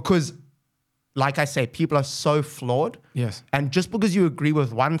 Because, like I say, people are so flawed. Yes. And just because you agree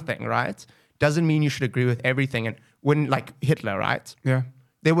with one thing, right, doesn't mean you should agree with everything. And when, like Hitler, right? Yeah.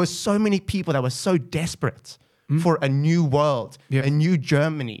 There were so many people that were so desperate for a new world, a new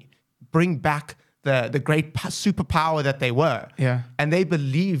Germany, bring back the great superpower that they were. Yeah. And they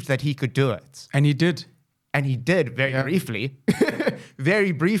believed that he could do it. And he did. And he did very briefly.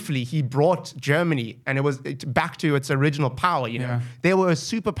 Very briefly, he brought Germany and it was back to its original power. You know, they were a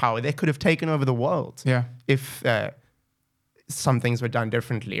superpower. They could have taken over the world if some things were done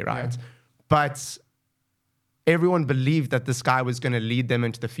differently, right? But everyone believed that this guy was going to lead them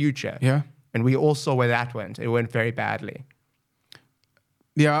into the future. Yeah. And we all saw where that went. It went very badly.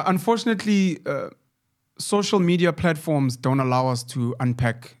 Yeah, unfortunately, social media platforms don't allow us to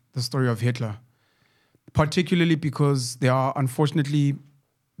unpack the story of Hitler, particularly because there are, unfortunately,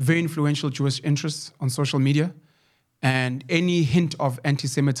 very influential Jewish interests on social media, and any hint of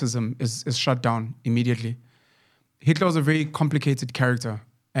anti-Semitism is shut down immediately. Hitler was a very complicated character,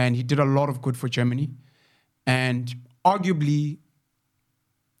 and he did a lot of good for Germany. And arguably,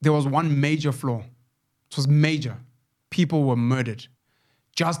 there was one major flaw. It was major. People were murdered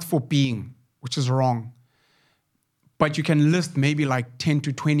just for being, which is wrong. But you can list maybe like 10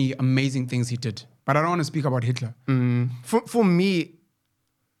 to 20 amazing things he did. But I don't want to speak about Hitler. For me,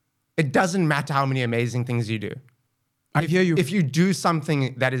 it doesn't matter how many amazing things you do. I hear you. If you do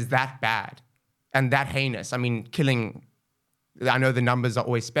something that is that bad and that heinous, I mean, killing, I know the numbers are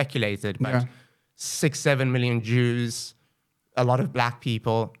always speculated, but 6-7 million Jews, a lot of black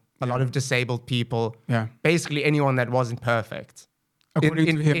people, a lot of disabled people, basically anyone that wasn't perfect.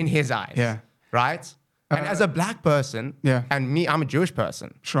 According to him. In his eyes, right? And as a black person, and me, I'm a Jewish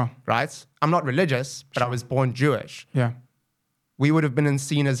person, right? I'm not religious, but I was born Jewish. We would have been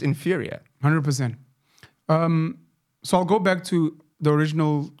seen as inferior. 100%. So I'll go back to the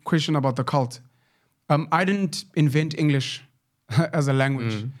original question about the cult. I didn't invent English as a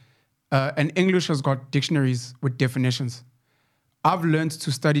language. And English has got dictionaries with definitions. I've learned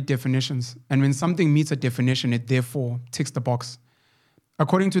to study definitions. And when something meets a definition, it therefore ticks the box.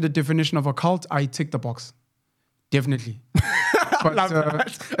 According to the definition of a cult, I tick the box. Definitely. But,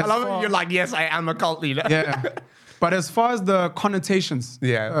 I love it. You're like, yes, I am a cult leader. But as far as the connotations,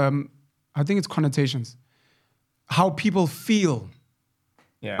 I think it's connotations. How people feel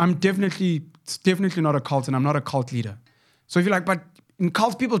Yeah. It's definitely not a cult, and I'm not a cult leader. So if you're like, but in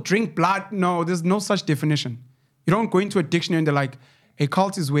cults, people drink blood. No, there's no such definition. You don't go into a dictionary and they're like, a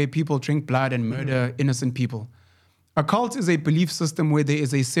cult is where people drink blood and murder innocent people. A cult is a belief system where there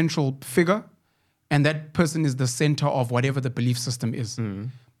is a central figure, and that person is the center of whatever the belief system is.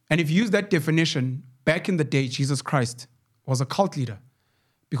 And if you use that definition, back in the day, Jesus Christ was a cult leader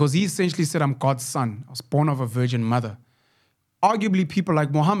because he essentially said, I'm God's son. I was born of a virgin mother. Arguably, people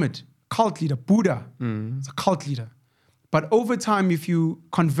like Muhammad, cult leader, Buddha, is a cult leader. But over time, if you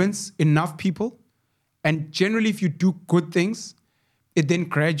convince enough people, and generally if you do good things, it then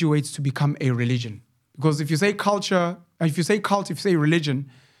graduates to become a religion. Because if you say culture, if you say cult, if you say religion,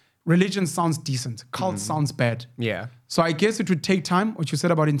 religion sounds decent. Cult sounds bad. Yeah. So I guess it would take time, what you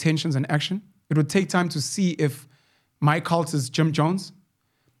said about intentions and action. It would take time to see if my cult is Jim Jones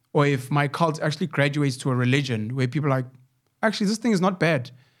or if my cult actually graduates to a religion where people are like, actually, this thing is not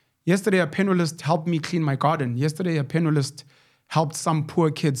bad. Yesterday, a Penuelist helped me clean my garden. Yesterday, a Penuelist helped some poor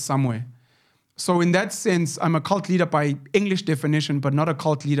kids somewhere. So in that sense, I'm a cult leader by English definition, but not a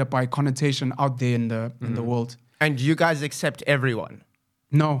cult leader by connotation out there in the world. And you guys accept everyone?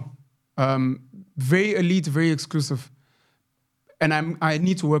 No. Very elite, very exclusive. And I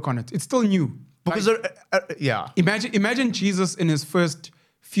need to work on it. It's still new. Because, yeah. Imagine Jesus in his first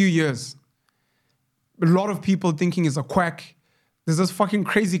few years. A lot of people thinking he's a quack. There's this fucking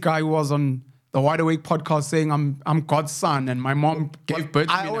crazy guy who was on the Wide Awake podcast saying, I'm God's son, and my mom gave birth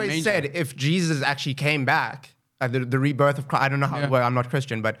to me I in a always manger. said if Jesus actually came back, the rebirth of Christ, I don't know how, well, I'm not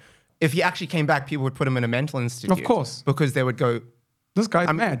Christian, but if he actually came back, people would put him in a mental institute. Of course. Because they would go, This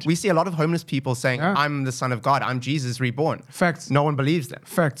guy's mad. we see a lot of homeless people saying, I'm the son of God, I'm Jesus reborn. Facts. No one believes them.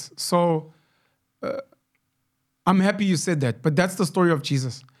 Facts. So I'm happy you said that, but that's the story of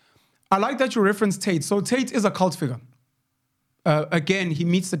Jesus. I like that you referenced Tate. So Tate is a cult figure. Again, he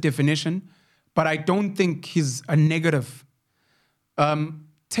meets the definition, but I don't think he's a negative.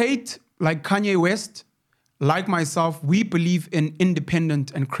 Tate, like Kanye West, like myself, we believe in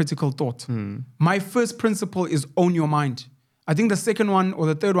independent and critical thought. My first principle is own your mind. I think the second one or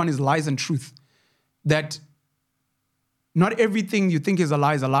the third one is lies and truth. That not everything you think is a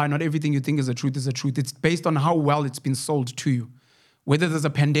lie is a lie. Not everything you think is a truth is a truth. It's based on how well it's been sold to you. Whether there's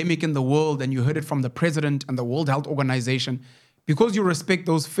a pandemic in the world and you heard it from the president and the World Health Organization, because you respect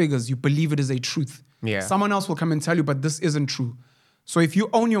those figures, you believe it is a truth. Yeah. Someone else will come and tell you, but this isn't true. So if you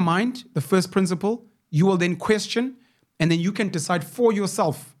own your mind, the first principle, you will then question, and then you can decide for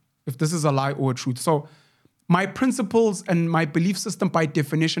yourself if this is a lie or a truth. So my principles and my belief system by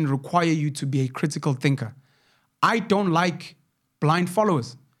definition require you to be a critical thinker. I don't like blind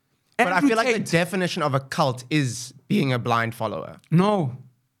followers. But I Andrew feel like the Tate- definition of a cult is being a blind follower. No,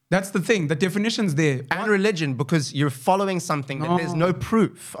 that's the thing. The definition's there. And religion, because you're following something that there's no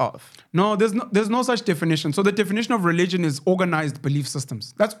proof of. No, there's no such definition. So the definition of religion is organized belief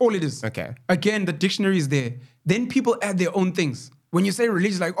systems. That's all it is. Okay. Again, the dictionary is there. Then people add their own things. When you say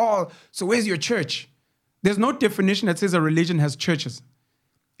religion, like, oh, so where's your church? There's no definition that says a religion has churches.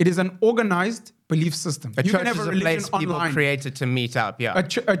 It is an organized belief system. A church is a place people created to meet up, yeah.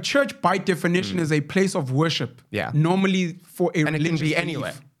 A church, by definition, is a place of worship. Yeah. Normally for a And it can religious be belief.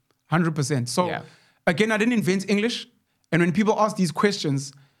 anywhere. 100%. So, again, I didn't invent English. And when people ask these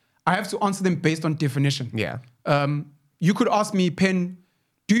questions, I have to answer them based on definition. Yeah. You could ask me, Pen,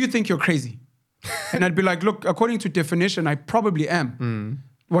 do you think you're crazy? And I'd be like, look, according to definition, I probably am.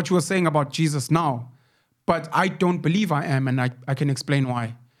 What you were saying about Jesus now. But I don't believe I am, and I can explain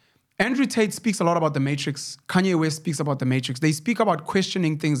why. Andrew Tate speaks a lot about the Matrix. Kanye West speaks about the Matrix. They speak about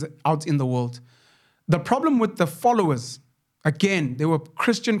questioning things out in the world. The problem with the followers, again, there were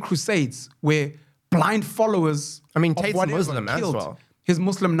Christian crusades where blind followers. I mean, Tate's Muslim as well. He's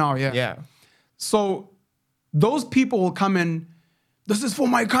Muslim now, yeah. Yeah. So those people will come in, this is for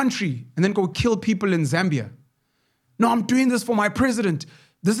my country, and then go kill people in Zambia. No, I'm doing this for my president.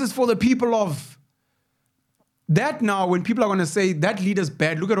 This is for the people of. That now, when people are going to say that leader's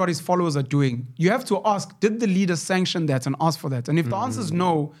bad, look at what his followers are doing. You have to ask, did the leader sanction that and ask for that? And if the answer is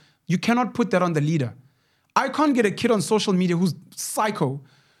no, you cannot put that on the leader. I can't get a kid on social media who's psycho,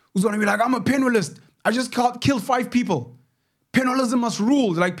 who's going to be like, I'm a Penuelist. I just killed 5 people. Penuelism must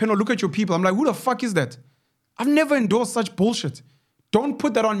rule. Like, Penuel, look at your people. I'm like, who the fuck is that? I've never endorsed such bullshit. Don't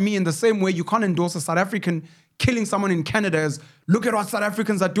put that on me in the same way you can't endorse a South African killing someone in Canada as, look at what South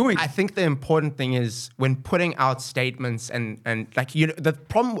Africans are doing. I think the important thing is when putting out statements and like, you know,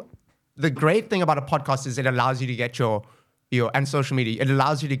 the great thing about a podcast is it allows you to get your and social media, it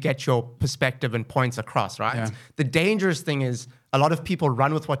allows you to get your perspective and points across, right? Yeah. The dangerous thing is a lot of people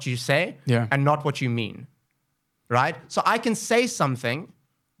run with what you say and not what you mean, right? So I can say something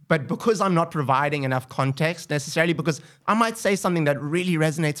But because I'm not providing enough context necessarily, because I might say something that really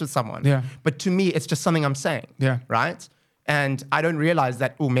resonates with someone. Yeah. But to me, it's just something I'm saying. Yeah. Right? And I don't realize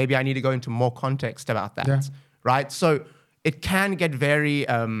that, maybe I need to go into more context about that. Yeah. Right? So it can get very...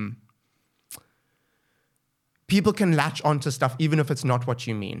 people can latch onto stuff even if it's not what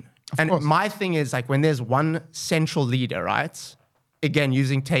you mean. Of course. My thing is like when there's one central leader, right? Again,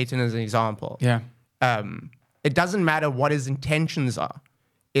 using Tate as an example. Yeah. It doesn't matter what his intentions are.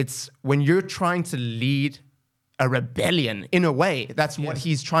 It's when you're trying to lead a rebellion in a way, that's what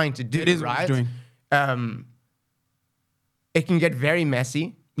he's trying to do, It is right? what he's doing. It can get very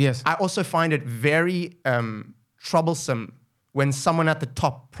messy. Yes. I also find it very troublesome when someone at the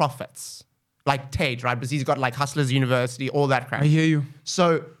top profits, like Tate, right? Because he's got like Hustlers University, all that crap. I hear you.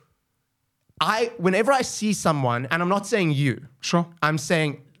 So whenever I see someone, and I'm not saying you, Sure. I'm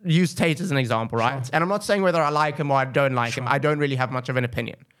saying use Tate as an example, right? Sure. And I'm not saying whether I like him or I don't like him. I don't really have much of an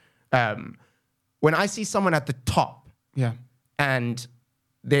opinion. When I see someone at the top Yeah. and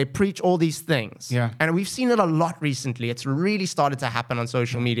they preach all these things, Yeah. and we've seen it a lot recently. It's really started to happen on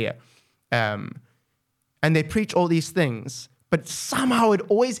social media. And they preach all these things, but somehow it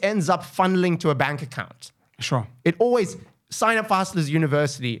always ends up funneling to a bank account. Sure. It always, sign up for Hustlers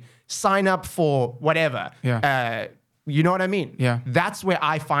University, sign up for whatever. Yeah. You know what I mean? Yeah. That's where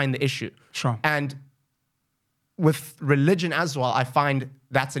I find the issue. Sure. And with religion as well, I find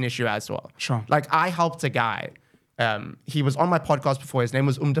that's an issue as well. Sure. Like I helped a guy. He was on my podcast before. His name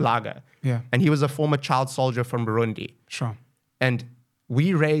was Umdalaga. Yeah. And he was a former child soldier from Burundi. Sure. And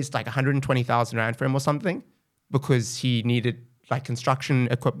we raised like 120,000 Rand for him or something because he needed like construction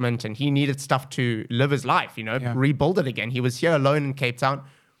equipment and he needed stuff to live his life, rebuild it again. He was here alone in Cape Town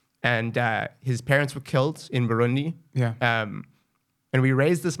and his parents were killed in Burundi. Yeah. And we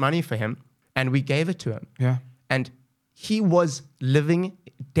raised this money for him and we gave it to him. Yeah. And he was living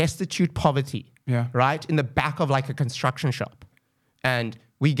destitute poverty, Yeah. right? In the back of like a construction shop. And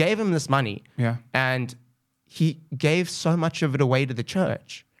we gave him this money. Yeah. And he gave so much of it away to the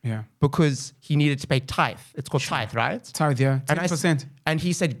church. Yeah. Because he needed to pay tithe. It's called tithe, right? Tithe, yeah. 10%. And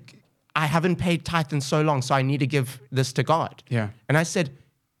he said, I haven't paid tithe in so long, so I need to give this to God. Yeah. And I said,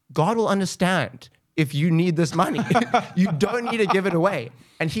 God will understand if you need this money. You don't need to give it away.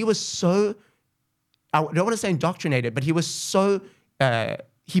 And he was so, I don't want to say indoctrinated, but he was so,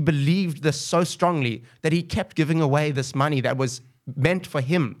 he believed this so strongly that he kept giving away this money that was meant for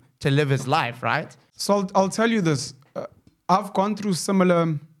him to live his life, right? So I'll tell you this. I've gone through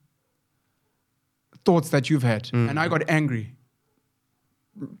similar thoughts that you've had, and I got angry.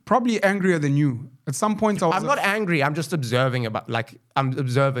 Probably angrier than you. At some point, I'm not angry. I'm just observing I'm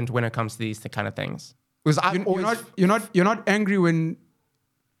observant when it comes to these kind of things. Because you're not angry when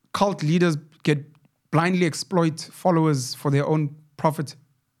cult leaders get blindly exploit followers for their own profit.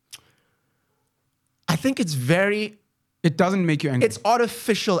 I think it's It doesn't make you angry. It's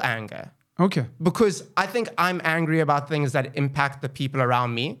artificial anger. Okay. Because I think I'm angry about things that impact the people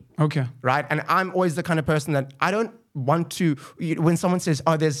around me. Okay. Right? And I'm always the kind of person that I don't want to, when someone says,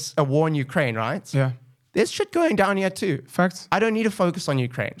 oh, there's a war in Ukraine, right? Yeah. There's shit going down here too. Facts. I don't need to focus on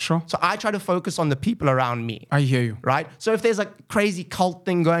Ukraine. Sure. So I try to focus on the people around me. I hear you. Right? So if there's a crazy cult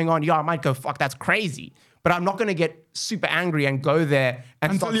thing going on, I might go, fuck, that's crazy. But I'm not going to get super angry and go there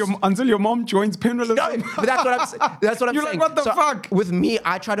and until your mom joins Penuel. No, but that's what I'm saying. That's what I'm You're saying. like, what the fuck? With me,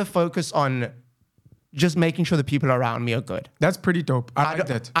 I try to focus on just making sure the people around me are good. That's pretty dope. I like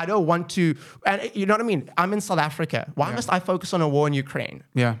that. I don't want to, and you know what I mean? I'm in South Africa. Why must I focus on a war in Ukraine?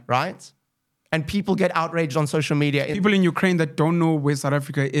 Yeah. Right? And people get outraged on social media. People in Ukraine that don't know where South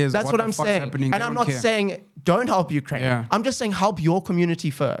Africa is. That's what I'm saying. Happening, and I'm not saying don't help Ukraine. Yeah. I'm just saying help your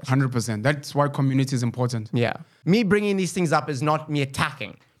community first. 100%. That's why community is important. Yeah. Me bringing these things up is not me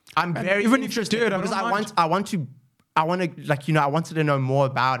attacking. I'm very even interested if you did, because I wanted to know more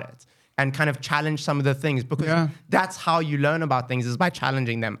about it and kind of challenge some of the things because that's how you learn about things is by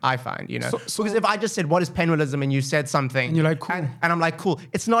challenging them, I find, So because if I just said, what is Penuelism? And you said something. And you're like, cool. And I'm like, cool.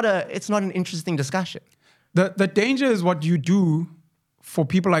 It's not an interesting discussion. The danger is what you do for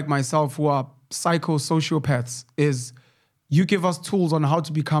people like myself who are psychosociopaths is you give us tools on how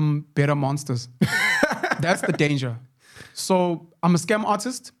to become better monsters. That's the danger. So I'm a scam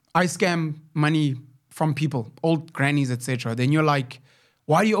artist. I scam money from people, old grannies, etc. Then you're like,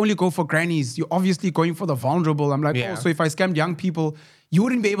 why do you only go for grannies? You're obviously going for the vulnerable. I'm like, so if I scammed young people, you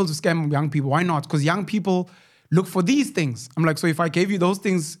wouldn't be able to scam young people. Why not? Because young people look for these things. I'm like, so if I gave you those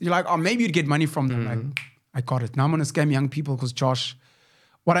things, you're like, oh, maybe you'd get money from them. Like, I got it. Now I'm going to scam young people because Josh.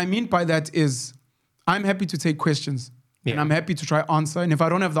 What I mean by that is I'm happy to take questions and I'm happy to try answer. And if I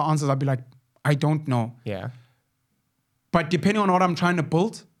don't have the answers, I'll be like, I don't know. Yeah. But depending on what I'm trying to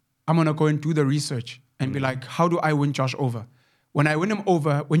build, I'm going to go and do the research and be like, how do I win Josh over? When I win him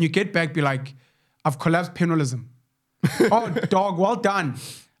over, when you get back, be like, I've collapsed Penuelism. Oh, dog, well done.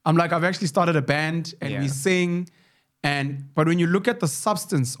 I'm like, I've actually started a band and we sing. But when you look at the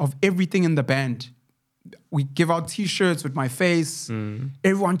substance of everything in the band, we give out T-shirts with my face.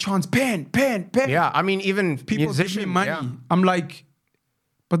 Everyone chants, pen. Yeah, I mean, even people give me money. Yeah. I'm like,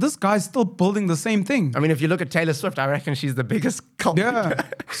 but this guy's still building the same thing. I mean, if you look at Taylor Swift, I reckon she's the biggest culprit. Yeah.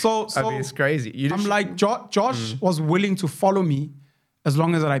 So I mean, it's crazy. I'm like, Josh was willing to follow me as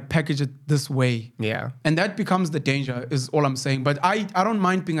long as I package it this way. Yeah. And that becomes the danger, is all I'm saying. But I don't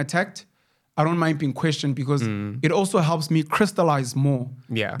mind being attacked. I don't mind being questioned because it also helps me crystallize more.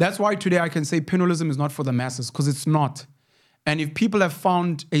 Yeah. That's why today I can say Penuelism is not for the masses, because it's not. And if people have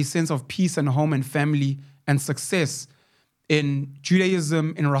found a sense of peace and home and family and success in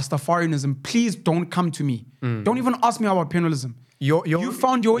Judaism, in Rastafarianism, please don't come to me. Don't even ask me about Penuelism. You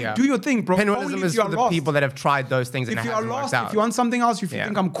found your way. Do your thing, bro. Penuelism is for the people that have tried those things and it hasn't worked out. If you want something else, if you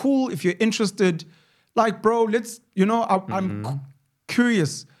think I'm cool, if you're interested, like, bro, let's, I'm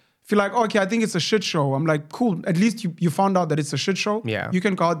curious. If you're like, okay, I think it's a shit show, I'm like, cool. At least you found out that it's a shit show. Yeah. You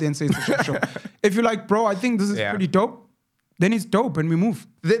can go out there and say it's a shit show. If you're like, bro, I think this is pretty dope, then it's dope and we move.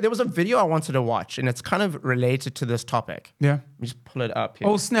 There was a video I wanted to watch and it's kind of related to this topic. Yeah. Let me just pull it up here.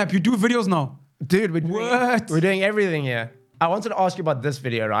 Oh, snap. You do videos now? Dude, we're doing everything here. I wanted to ask you about this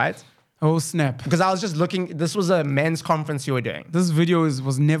video, right? Oh, snap. Because I was just looking, this was a men's conference you were doing. This video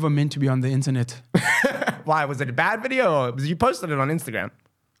was never meant to be on the internet. Why? Was it a bad video or you posted it on Instagram?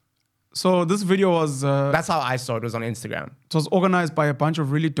 So this video was... That's how I saw it, was on Instagram. It was organized by a bunch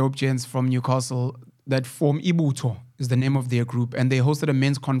of really dope gents from Newcastle that form Ibutho, is the name of their group. And they hosted a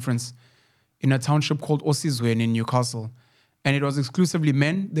men's conference in a township called Osizweni in Newcastle. And it was exclusively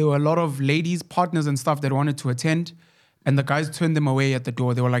men. There were a lot of ladies, partners and stuff that wanted to attend. And the guys turned them away at the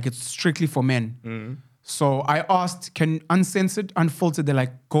door. They were like, it's strictly for men. So I asked, can uncensored, unfiltered, they're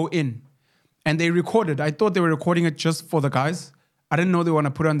like, go in. And they recorded. I thought they were recording it just for the guys. I didn't know they want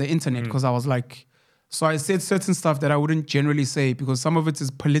to put it on the internet because I was like, so I said certain stuff that I wouldn't generally say because some of it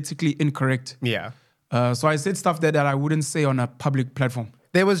is politically incorrect. Yeah. So I said stuff that I wouldn't say on a public platform.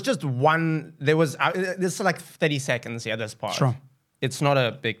 There was just one, this is like 30 seconds here, this part. Sure. It's not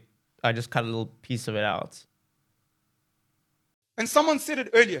a big, I just cut a little piece of it out. And someone said it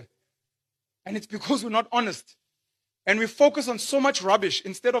earlier, and it's because we're not honest. And we focus on so much rubbish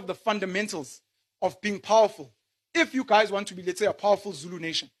instead of the fundamentals of being powerful. If you guys want to be, let's say, a powerful Zulu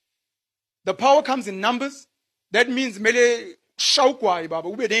nation, the power comes in numbers. That means mele shaukwai baba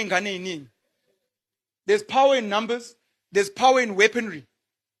ube dengane iningi. There's power in numbers. There's power in weaponry.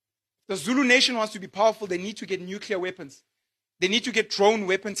 The Zulu nation wants to be powerful. They need to get nuclear weapons. They need to get drone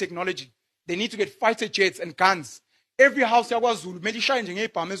weapon technology. They need to get fighter jets and guns. Every house yakwaZulu mele ishaya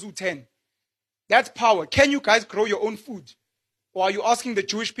njengebhamu ezu-10. That's power. Can you guys grow your own food? Or are you asking the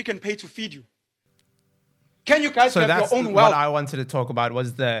Jewish Pick and Pay to feed you? Can you guys have your own wealth? What I wanted to talk about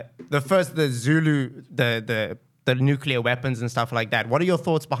was the Zulu, the nuclear weapons and stuff like that. What are your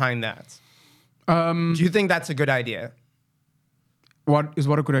thoughts behind that? Do you think that's a good idea? What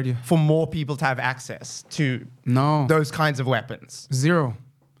a good idea? For more people to have access to those kinds of weapons. Zero.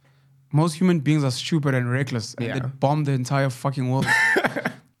 Most human beings are stupid and reckless and they bomb the entire fucking world.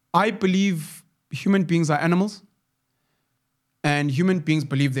 I believe human beings are animals and human beings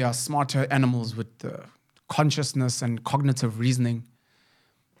believe they are smarter animals with consciousness and cognitive reasoning.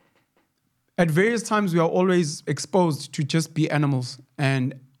 At various times, we are always exposed to just be animals.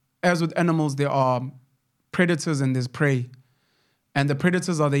 And as with animals, there are predators and there's prey. And the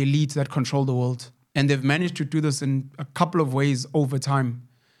predators are the elite that control the world. And they've managed to do this in a couple of ways over time.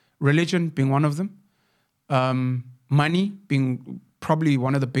 Religion being one of them. Money being probably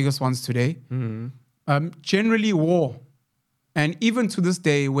one of the biggest ones today. Generally war. And even to this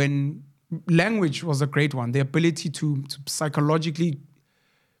day, when language was a great one, the ability to psychologically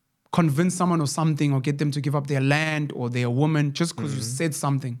convince someone of something or get them to give up their land or their woman just because you said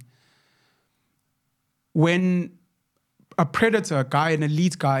something. When a predator, a guy, an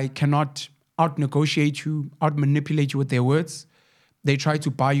elite guy cannot out-negotiate you, out-manipulate you with their words, they try to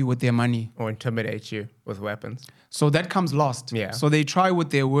buy you with their money. Or intimidate you with weapons. So that comes last. Yeah. So they try with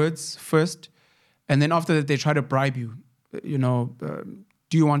their words first, and then after that they try to bribe you.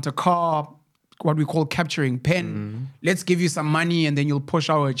 Do you want a car? What we call capturing pen. Let's give you some money and then you'll push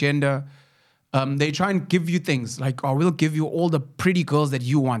our agenda. They try and give you things like, oh, we'll give you all the pretty girls that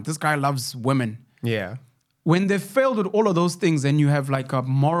you want. This guy loves women. Yeah. When they've failed with all of those things and you have like a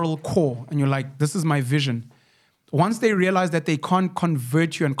moral core and you're like, this is my vision. Once they realize that they can't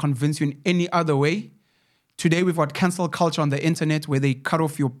convert you and convince you in any other way Today, we've got cancel culture on the internet where they cut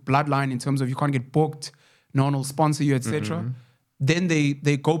off your bloodline in terms of you can't get booked, no one will sponsor you, etc. Then they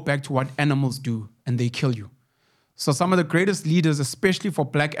go back to what animals do and they kill you. So some of the greatest leaders, especially for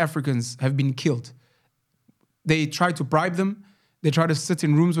black Africans, have been killed. They try to bribe them. They try to sit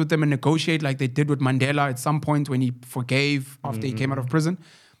in rooms with them and negotiate like they did with Mandela at some point when he forgave after he came out of prison.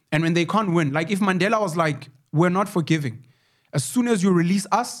 And when they can't win, like if Mandela was like, we're not forgiving. As soon as you release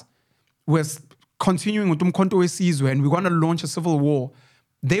us, we're continuing with Umkhonto weSizwe and we're going to launch a civil war.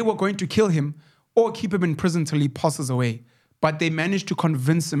 They were going to kill him or keep him in prison till he passes away. But they managed to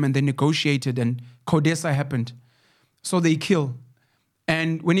convince him and they negotiated and Codesa happened. So they kill.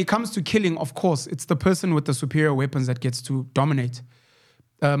 And when it comes to killing, of course, it's the person with the superior weapons that gets to dominate.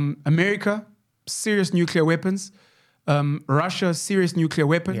 America, serious nuclear weapons. Russia, serious nuclear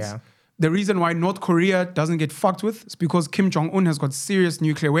weapons. Yeah. The reason why North Korea doesn't get fucked with is because Kim Jong-un has got serious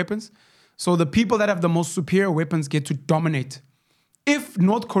nuclear weapons. So the people that have the most superior weapons get to dominate. If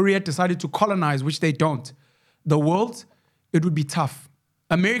North Korea decided to colonize, which they don't, the world, it would be tough.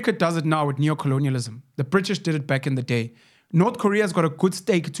 America does it now with neocolonialism. The British did it back in the day. North Korea's got a good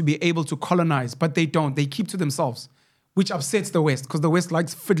stake to be able to colonize, but they don't. They keep to themselves, which upsets the West because the West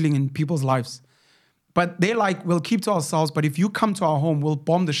likes fiddling in people's lives. But they're like, we'll keep to ourselves, but if you come to our home, we'll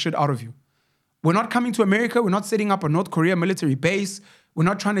bomb the shit out of you. We're not coming to America. We're not setting up a North Korea military base. We're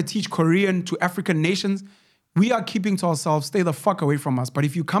not trying to teach Korean to African nations. We are keeping to ourselves. Stay the fuck away from us. But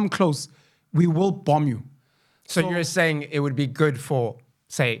if you come close, we will bomb you. So you're saying it would be good for,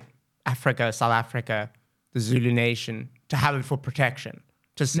 say, Africa, South Africa, the Zulu nation, to have it for protection?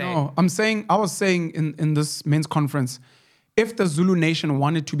 To say No, I was saying in this men's conference, if the Zulu nation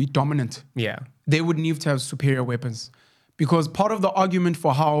wanted to be dominant, they would need to have superior weapons. Because part of the argument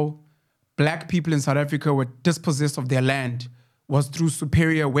for how black people in South Africa were dispossessed of their land was through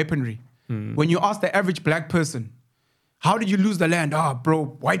superior weaponry. When you ask the average black person, how did you lose the land? Bro,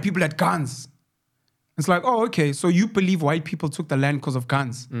 white people had guns. It's like, oh, okay, so you believe white people took the land because of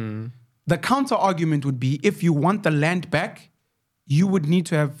guns. The counter argument would be, if you want the land back, you would need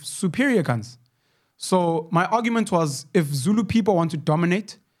to have superior guns. So my argument was, if Zulu people want to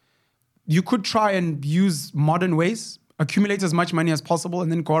dominate, you could try and use modern ways, accumulate as much money as possible, and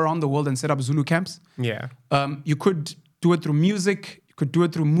then go around the world and set up Zulu camps. You could do it through music, you could do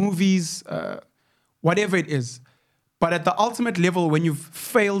it through movies, whatever it is. But at the ultimate level, when you've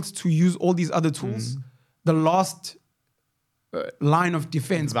failed to use all these other tools, the last line of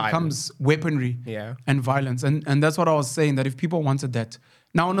defense becomes weaponry and violence. And that's what I was saying, that if people wanted that.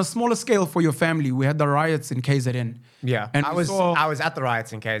 Now, on a smaller scale for your family, we had the riots in KZN. And I was at the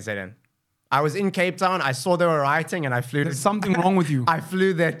riots in KZN. I was in Cape Town. I saw they were rioting and I flew. There's something wrong with you. I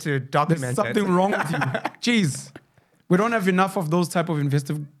flew there to document There's something wrong with you. Jeez. We don't have enough of those type of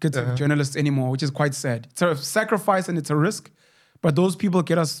investigative journalists anymore, which is quite sad. It's a sacrifice and it's a risk, but those people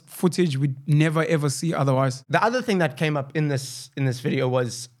get us footage we'd never ever see otherwise. The other thing that came up in this video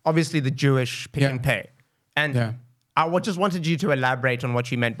was obviously the Jewish pick and pay. And I just wanted you to elaborate on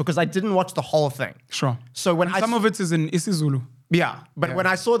what you meant because I didn't watch the whole thing. Sure. So when some of it is in isiZulu. But when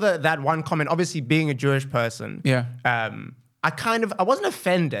I saw that one comment, obviously being a Jewish person, I wasn't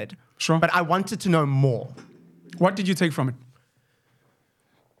offended, but I wanted to know more. What did you take from it?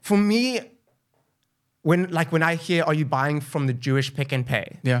 For me, when I hear, are you buying from the Jewish pick and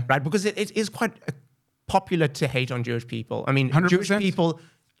pay? Right? Because it is quite popular to hate on Jewish people. I mean, 100%. Jewish people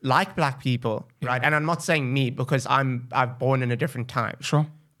like black people, right? And I'm not saying me because I've born in a different time.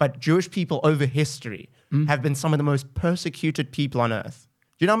 But Jewish people over history have been some of the most persecuted people on earth.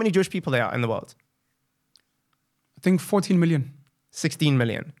 Do you know how many Jewish people there are in the world? I think 14 million. 16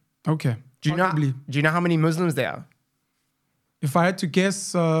 million. Okay. Do you know how many Muslims there are? If I had to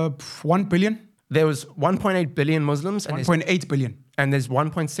guess, 1 billion. There was 1.8 billion Muslims. 1.8 billion. And there's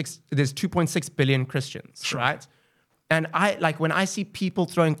 2.6 billion Christians, right? And when I see people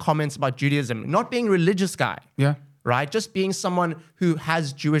throwing comments about Judaism, not being a religious guy, right? Just being someone who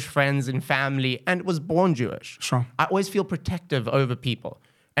has Jewish friends and family and was born Jewish. I always feel protective over people.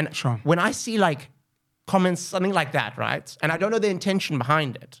 And when I see comments, something like that, right? And I don't know the intention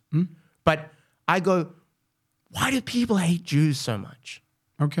behind it. But I go, why do people hate Jews so much?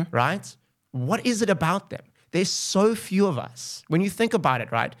 Okay. Right? What is it about them? There's so few of us. When you think about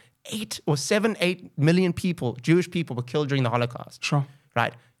it, right? 8 million people, Jewish people, were killed during the Holocaust.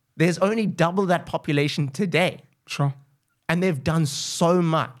 Right? There's only double that population today. And they've done so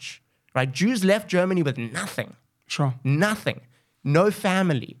much. Right? Jews left Germany with nothing. Nothing. No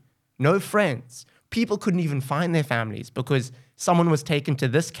family. No friends. People couldn't even find their families because someone was taken to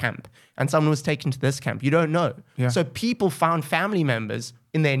this camp and someone was taken to this camp. You don't know. So people found family members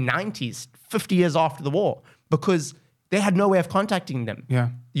in their 90s, 50 years after the war, because they had no way of contacting them. Yeah.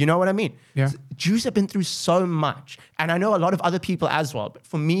 You know what I mean? Yeah. So Jews have been through so much. And I know a lot of other people as well. But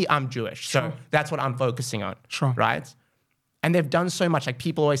for me, I'm Jewish. Sure. So that's what I'm focusing on. Sure. Right? And they've done so much. Like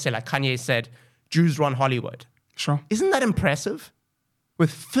people always say, like Kanye said, Jews run Hollywood. Sure. Isn't that impressive?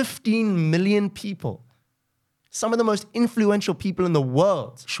 With 15 million people, some of the most influential people in the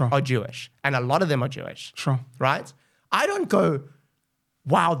world Sure. are Jewish. And a lot of them are Jewish. Sure. Right? I don't go,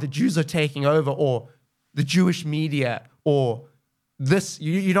 wow, the Jews are taking over, or the Jewish media, or this.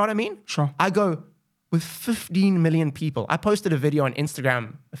 You know what I mean? Sure. I go, with 15 million people. I posted a video on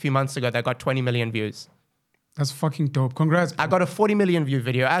Instagram a few months ago that got 20 million views. That's fucking dope. Congrats. I got a 40 million view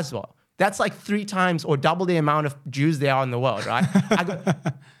video as well. That's like 3 times or double the amount of Jews there are in the world, right?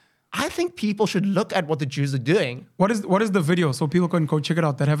 I think people should look at what the Jews are doing. What is the video so people can go check it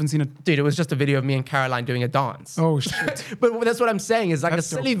out that haven't seen it? Dude, it was just a video of me and Caroline doing a dance. Oh, shit. But that's what I'm saying is like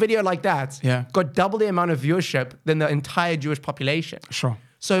That's a silly video like that Yeah. got double the amount of viewership than the entire Jewish population. Sure.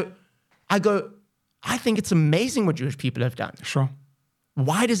 So I go, I think it's amazing what Jewish people have done. Sure.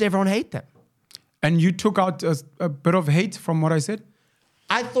 Why does everyone hate them? And you took out a bit of hate from what I said?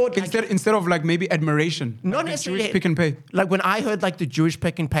 I thought Instead of like maybe admiration. not like the necessarily Jewish pick and pay. Like when I heard like the Jewish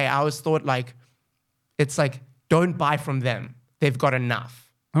pick and pay, I always thought like, it's like, don't buy from them. They've got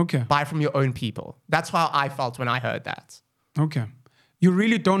enough. Okay. Buy from your own people. That's how I felt when I heard that. Okay. You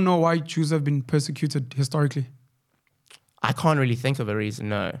really don't know why Jews have been persecuted historically? I can't really think of a reason,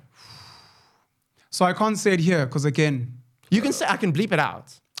 no. So I can't say it here because again, You can say, I can bleep it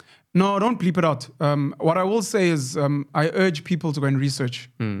out. no, don't bleep it out. What I will say is I urge people to go and research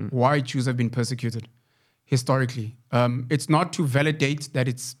why Jews have been persecuted historically. It's not to validate that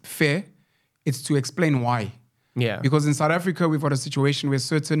it's fair. It's to explain why. Yeah. Because in South Africa, we've got a situation where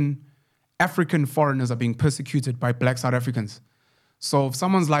certain African foreigners are being persecuted by black South Africans. So if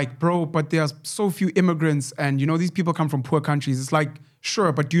someone's like, bro, but there are so few immigrants and, you know, these people come from poor countries. It's like,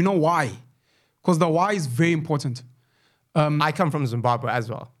 sure, but do you know why? Because the why is very important. I come from Zimbabwe as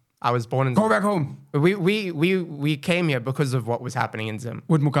well. I was born in Go back home We came here because of what was happening in Zim.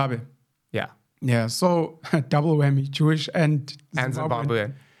 with Mugabe. Yeah. Yeah, so double whammy, Jewish and And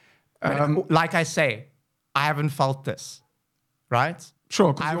Zimbabwean. Like I say, I haven't felt this, right? Sure,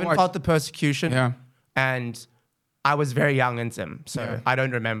 I because haven't felt the persecution. Yeah. And I was very young in Zim, so Yeah. I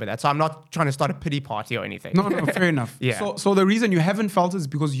don't remember that. So I'm not trying to start a pity party or anything. No, fair enough. Yeah. So the reason you haven't felt it is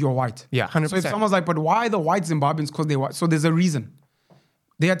because you're white. Yeah, 100%. So if someone's like, but why the white Zimbabweans? Because they're white. So there's a reason.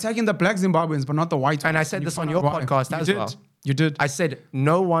 They're attacking the black Zimbabweans, but not the white. And I ones. said You this on find your out why. podcast You as did. well. You did. I said,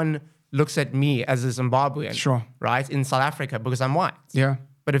 no one looks at me as a Zimbabwean, Sure. right, in South Africa because I'm white. Yeah.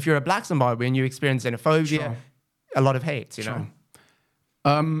 But if you're a black Zimbabwean, you experience xenophobia, Sure. a lot of hate, you know?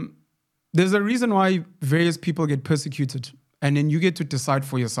 There's a reason why various people get persecuted, and then you get to decide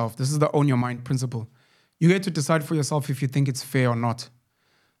for yourself. This is the own your mind principle. You get to decide for yourself if you think it's fair or not.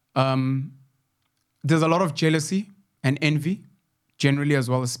 There's a lot of jealousy and envy, generally as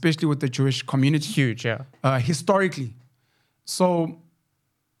well, especially with the Jewish community. Huge, yeah. Historically. So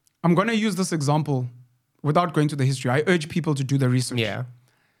I'm going to use this example without going to the history. I urge people to do the research. Yeah.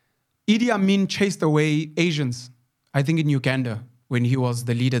 Idi Amin chased away Asians, I think in Uganda, when he was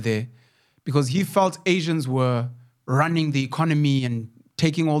the leader there, because he felt Asians were running the economy and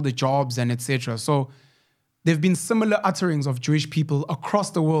taking all the jobs and etc. So there have been similar utterings of Jewish people across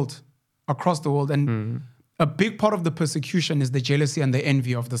the world. And a big part of the persecution is the jealousy and the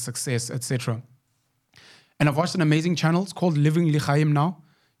envy of the success, etc. And I've watched an amazing channel. It's called Living L'Chaim now.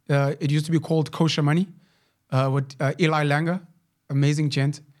 It used to be called Kosher Money with Eli Langer, amazing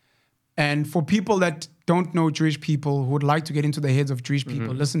gent. And for people that don't know Jewish people, who would like to get into the heads of Jewish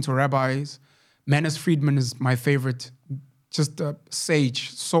people, listen to rabbis. Manis Friedman is my favorite, just a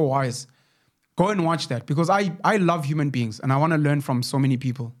sage, so wise. Go and watch that because I love human beings and I want to learn from so many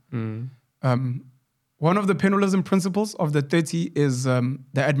people. One of the Penuelism principles of the 30 is the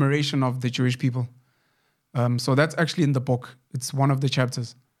admiration of the Jewish people. So that's actually in the book. It's one of the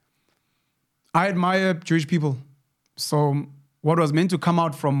chapters. I admire Jewish people. So what was meant to come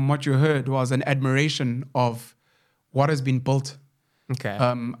out from what you heard was an admiration of what has been built. Okay.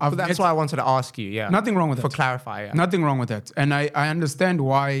 That's why I wanted to ask you, yeah. Nothing wrong with that. For clarify, yeah. Nothing wrong with that. And I understand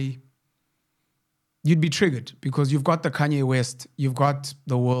why you'd be triggered because you've got the Kanye West, you've got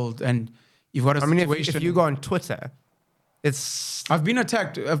the world, and you've got a situation. If you go on Twitter, it's... I've been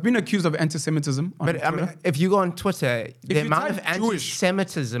attacked. I've been accused of antisemitism on Twitter. I mean, if you go on Twitter, the you amount of type Jewish,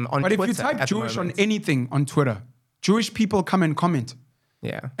 anti-Semitism on but Twitter... But if you type at the Jewish on moment, anything on Twitter, Jewish people come and comment.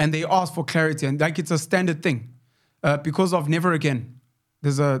 Yeah. And they ask for clarity. And like it's a standard thing. Because of never again.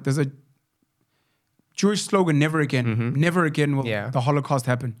 There's a Jewish slogan, never again. Never again will the Holocaust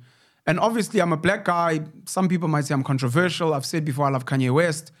happen. And obviously, I'm a black guy. Some people might say I'm controversial. I've said before, I love Kanye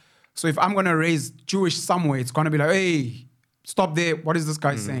West. So if I'm going to raise Jewish somewhere, it's going to be like, hey, stop there. What is this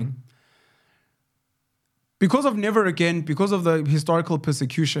guy saying? Because of never again, because of the historical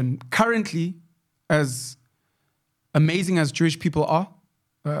persecution, currently, as amazing as Jewish people are,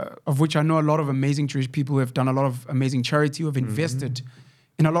 of which I know a lot of amazing Jewish people who have done a lot of amazing charity, who have invested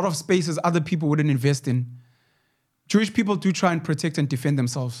in a lot of spaces other people wouldn't invest in. Jewish people do try and protect and defend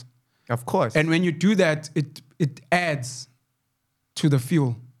themselves. Of course. And when you do that, it adds to the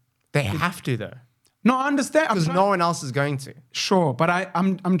fuel. They have to, though. No, I understand. Because no one else is going to. Sure, but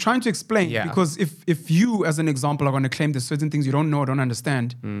I'm trying to explain because if you, as an example, are going to claim there's certain things you don't know or don't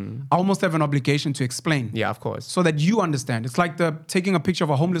understand, I almost have an obligation to explain. Yeah, of course. So that you understand. It's like taking a picture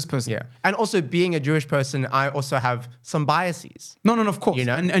of a homeless person. Yeah, and also being a Jewish person, I also have some biases. No, of course. You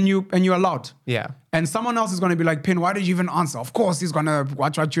know? And you're allowed. Yeah. And someone else is going to be like, Pen, why did you even answer? Of course he's going to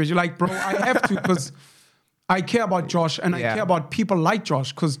watch our Jewish. You're like, bro, I have to because I care about Josh and I care about people like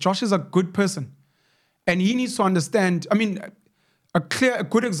Josh because Josh is a good person. And he needs to understand, I mean, a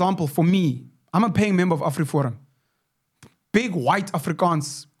good example for me, I'm a paying member of AfriForum. Big white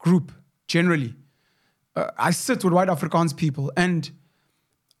Afrikaans group, generally. I sit with white Afrikaans people and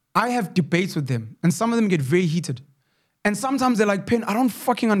I have debates with them. And some of them get very heated. And sometimes they're like, Pen, I don't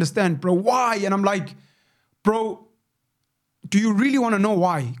fucking understand, bro. Why? And I'm like, bro, do you really want to know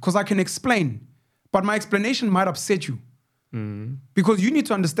why? Because I can explain. But my explanation might upset you. Because you need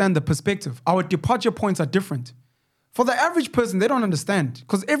to understand the perspective. Our departure points are different. For the average person, they don't understand.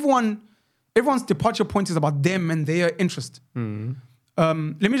 Because everyone's departure point is about them and their interest.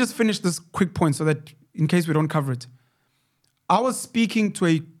 Let me just finish this quick point so that in case we don't cover it. I was speaking to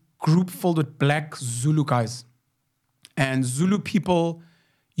a group filled with black Zulu guys. And Zulu people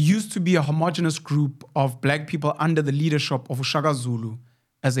used to be a homogenous group of black people under the leadership of Ushaka Zulu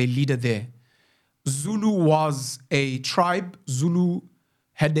as a leader there. Zulu was a tribe. Zulu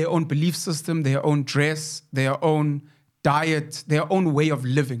had their own belief system, their own dress, their own diet, their own way of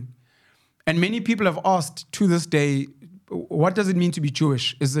living. And many people have asked to this day, what does it mean to be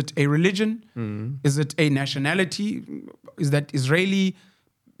Jewish? Is it a religion? Is it a nationality? Is that Israeli?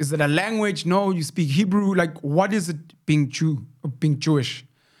 Is it a language? No, you speak Hebrew. Like, what is it being Jewish?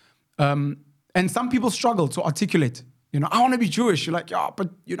 And some people struggle to articulate. You know, I want to be Jewish. You're like, yeah, but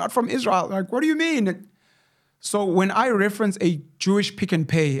you're not from Israel. Like, what do you mean? So when I reference a Jewish Pick n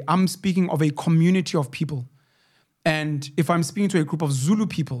Pay, I'm speaking of a community of people. And if I'm speaking to a group of Zulu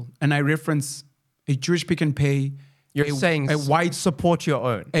people and I reference a Jewish Pick n Pay, you're saying a white support your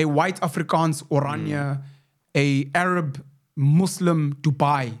own. A white Afrikaans Oranje, a Arab Muslim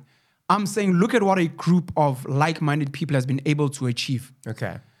Dubai. I'm saying, look at what a group of like-minded people has been able to achieve.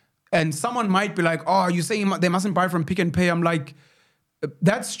 Okay. And someone might be like, oh, you're saying they mustn't buy from Pick n Pay. I'm like,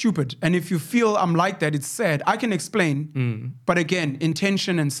 that's stupid. And if you feel I'm like that, it's sad. I can explain. But again,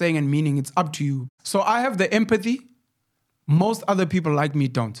 intention and saying and meaning, it's up to you. So I have the empathy. Most other people like me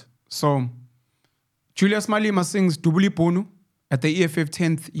don't. So Julius Malema sings Dubuli Ponu at the EFF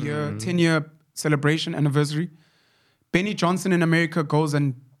 10-year celebration anniversary. Benny Johnson in America goes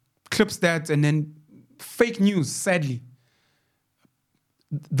and clips that and then fake news, sadly.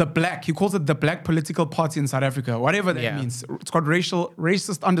 He calls it the black political party in South Africa, whatever that means. It's got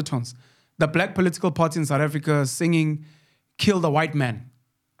racist undertones. The black political party in South Africa singing, kill the white man,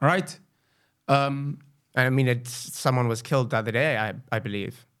 right? I mean, someone was killed the other day, I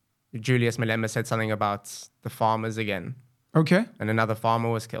believe. Julius Malema said something about the farmers again. Okay. And another farmer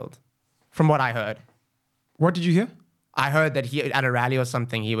was killed, from what I heard. What did you hear? I heard that he at a rally or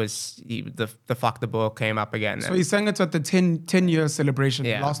something, the fuck the bull came up again. So he sang it at the 10-year celebration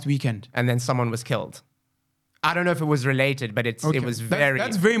last weekend. And then someone was killed. I don't know if it was related, but it was very...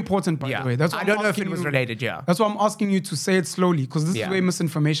 That's very important, by the way. That's I don't know if it was related, That's why I'm asking you to say it slowly, because this is where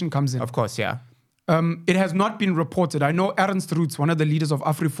misinformation comes in. Of course, yeah. It has not been reported. I know Ernst Roots, one of the leaders of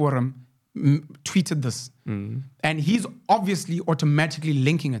AfriForum, tweeted this. And he's obviously automatically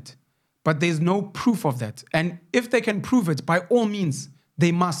linking it. But there's no proof of that. And if they can prove it, by all means,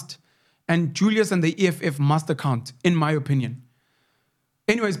 they must. And Julius and the EFF must account, in my opinion.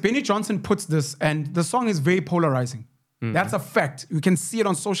 Anyways, Benny Johnson puts this, and the song is very polarizing. That's a fact. You can see it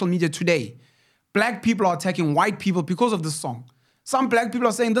on social media today. Black people are attacking white people because of this song. Some black people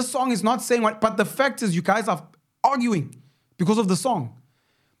are saying this song is not saying what, but the fact is you guys are arguing because of the song.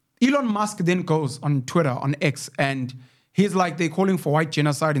 Elon Musk then goes on Twitter, on X, and he's like, they're calling for white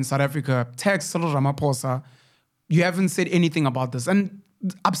genocide in South Africa. Tag Cyril Ramaphosa. You haven't said anything about this. And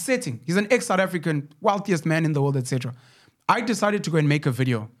upsetting. He's an ex-South African, wealthiest man in the world, etc. I decided to go and make a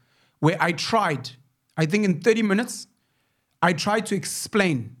video where I tried I think in 30 minutes, I tried to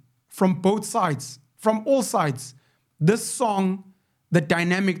explain from both sides, from all sides, this song, the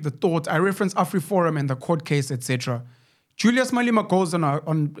dynamic, the thought. I reference AfriForum and the court case, etc. Julius Malema goes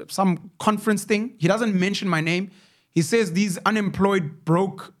on some conference thing. He doesn't mention my name. He says these unemployed,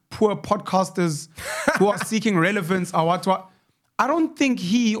 broke, poor podcasters who are seeking relevance are what. I don't think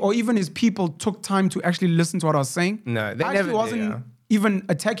he or even his people took time to actually listen to what I was saying. No, they I never wasn't even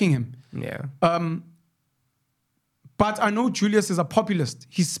attacking him. Yeah. But I know Julius is a populist.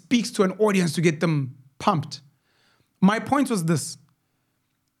 He speaks to an audience to get them pumped. My point was this.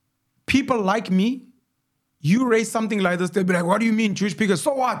 People like me, you raise something like this, they'll be like, what do you mean, Jewish people?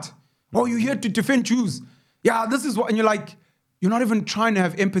 So what? Oh, you're here to defend Jews. Yeah, this is what, and you're like, you're not even trying to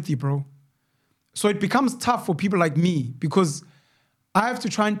have empathy, bro. So it becomes tough for people like me because I have to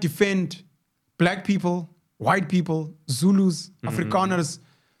try and defend black people, white people, Zulus, Afrikaners,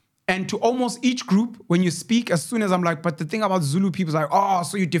 and to almost each group, when you speak, as soon as I'm like, but the thing about Zulu people is like, oh,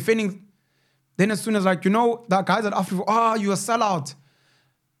 so you're defending. Then as soon as like, that guys at Africa, oh, you're a sellout.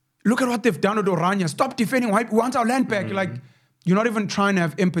 Look at what they've done to Orania. Stop defending white. We want our land back. Like, you're not even trying to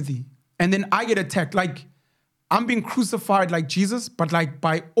have empathy. And then I get attacked. Like, I'm being crucified like Jesus, but like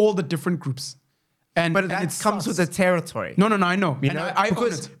by all the different groups. But that comes with the territory. No, I know. You know?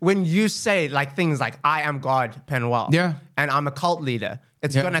 Because when you say like things like, I am God, Penuel, and I'm a cult leader,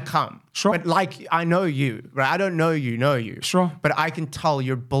 it's going to come. Sure. But like, I know you, right? I don't know you. Sure. But I can tell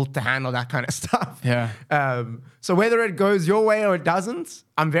you're built to handle that kind of stuff. Yeah. So whether it goes your way or it doesn't,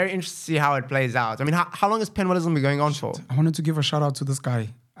 I'm very interested to see how it plays out. I mean, how long has Penuelism been going on for? I wanted to give a shout out to this guy.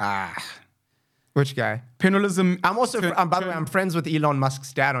 Which guy? Penuelism. I'm also, by the way, I'm friends with Elon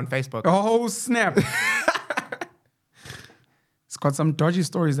Musk's dad on Facebook. Oh, snap. It's got some dodgy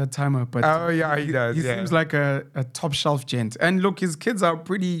stories, that timer, but oh yeah, he does. He seems like a top shelf gent. And look, his kids are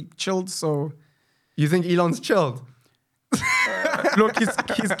pretty chilled, so you think Elon's chilled? Look, his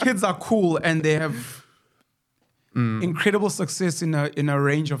kids are cool and they have incredible success in a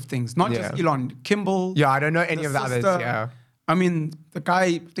range of things. Not just Elon, Kimball. Yeah, I don't know any of the others. Yeah. I mean, the guy,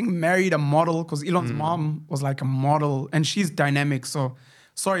 I think, married a model because Elon's mom was like a model and she's dynamic. So,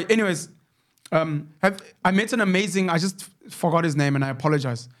 sorry. Anyways, I met an amazing, I just forgot his name and I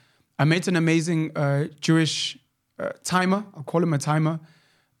apologize. I met an amazing Jewish timer, I'll call him a timer,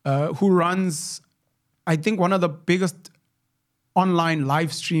 who runs, I think, one of the biggest online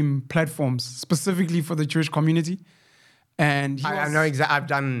live stream platforms specifically for the Jewish community. And I know exactly. I've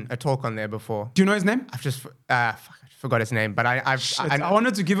done a talk on there before. Do you know his name? I've just forgot his name, but I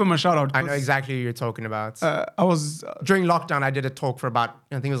wanted to give him a shout out. I know exactly who you're talking about. I was during lockdown. I did a talk for about,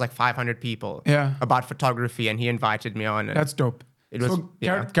 I think it was like 500 people. Yeah. About photography, and he invited me on. That's dope.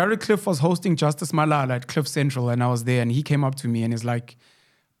 Gary Cliff was hosting Justice Malala at Cliff Central, and I was there, and he came up to me and he's like,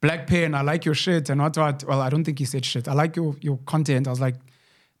 "Black Pen, I like your shit," and what. Well, I don't think he said shit. I like your content. I was like,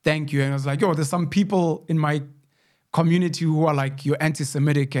 "Thank you," and I was like, "Yo, there's some people in my community who are like, you're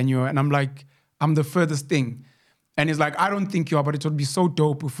anti-Semitic and I'm like, I'm the furthest thing." And he's like, "I don't think you are, but it would be so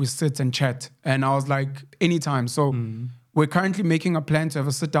dope if we sit and chat." And I was like, anytime. So we're currently making a plan to have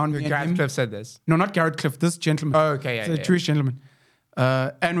a sit down. Garrett Cliff said this. No, not Garrett Cliff, this gentleman. Oh, okay, yeah. It's a Jewish gentleman.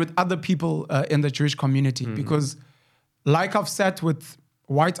 And with other people in the Jewish community. Because like I've sat with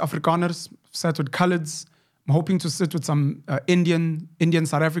white Afrikaners, sat with coloreds, I'm hoping to sit with some Indian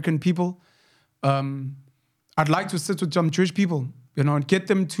South African people. I'd like to sit with some Jewish people, and get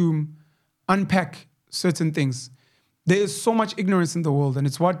them to unpack certain things. There is so much ignorance in the world, and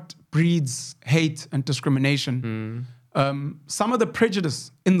it's what breeds hate and discrimination. Some of the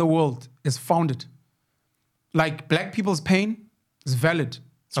prejudice in the world is founded. Like black people's pain is valid.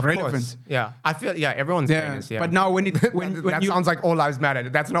 It's relevant. Course. Yeah. I feel, everyone's pain is, But now when that sounds like all lives matter.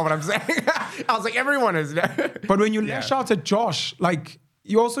 That's not what I'm saying. I was like, everyone is. But when you lash out at Josh, like,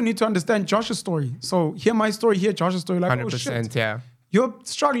 you also need to understand Josh's story. So hear my story, hear Josh's story. Like, 100%, oh shit. yeah. You're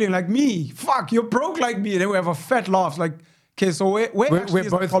struggling like me. Fuck, you're broke like me. And then we have a fat laugh. Like, okay, so we're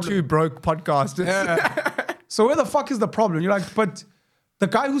both two broke podcasters. Yeah. So where the fuck is the problem? You're like, but the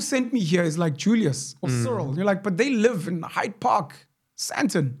guy who sent me here is like Julius or Cyril. You're like, but they live in Hyde Park,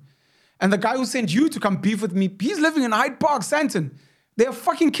 Sandton. And the guy who sent you to come beef with me, he's living in Hyde Park, Sandton. Their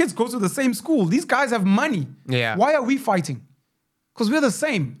fucking kids go to the same school. These guys have money. Yeah. Why are we fighting? Because we're the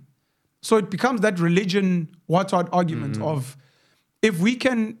same. So it becomes that religion what argument of, if we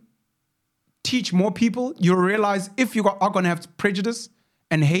can teach more people, you'll realize if you are going to have prejudice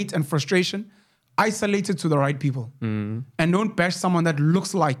and hate and frustration, isolate it to the right people. And don't bash someone that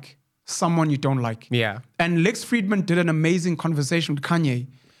looks like someone you don't like. Yeah. And Lex Friedman did an amazing conversation with Kanye.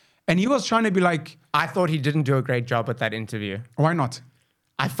 And he was trying to be like... I thought he didn't do a great job at that interview. Why not?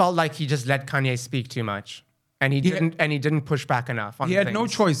 I felt like he just let Kanye speak too much. And he didn't push back enough on He had things. no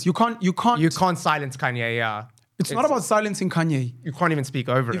choice. You can't silence Kanye, yeah. It's not about silencing Kanye. You can't even speak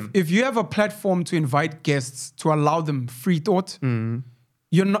over him. If you have a platform to invite guests to allow them free thought,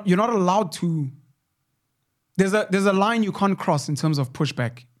 you're not allowed to. There's a line you can't cross in terms of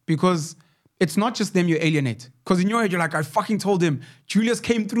pushback, because it's not just them you alienate. Because in your head you're like, I fucking told him. Julius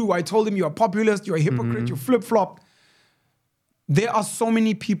came through. I told him you're a populist, you're a hypocrite, you flip-flop. There are so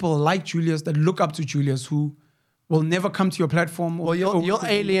many people like Julius that look up to Julius who will never come to your platform. Well, you'll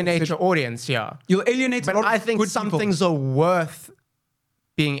alienate your audience, yeah. You'll alienate a lot But I of think good some people. things are worth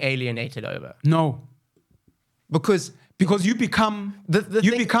being alienated over. No. Because you become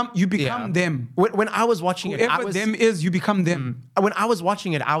them. When I was watching Whoever them is, you become them. When I was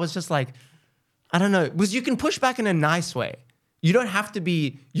watching it, I was just like, I don't know. Because you can push back in a nice way. You don't have to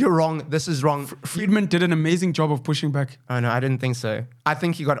be, you're wrong, this is wrong. Friedman did an amazing job of pushing back. Oh no, I didn't think so. I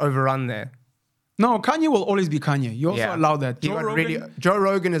think he got overrun there. No, Kanye will always be Kanye. You also allow that. Joe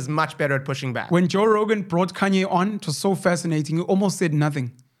Rogan is much better at pushing back. When Joe Rogan brought Kanye on, it was so fascinating. He almost said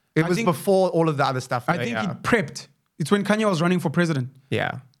nothing. It was before all of the other stuff. I think he prepped. It's when Kanye was running for president.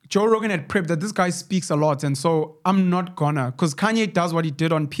 Yeah. Joe Rogan had prepped that this guy speaks a lot. And so I'm not gonna, because Kanye does what he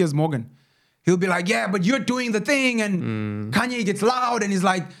did on Piers Morgan. He'll be like, yeah, but you're doing the thing. And Kanye gets loud and he's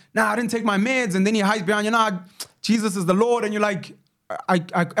like, nah, I didn't take my meds. And then he hides behind, Jesus is the Lord. And you're like, I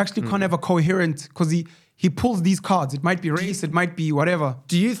actually can't have a coherent, because he pulls these cards. It might be race, it might be whatever.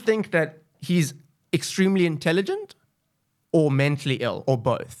 Do you think that he's extremely intelligent or mentally ill or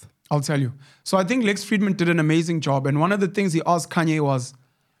both? I'll tell you. So I think Lex Friedman did an amazing job. And one of the things he asked Kanye was,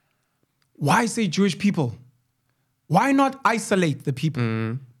 why say Jewish people? Why not isolate the people?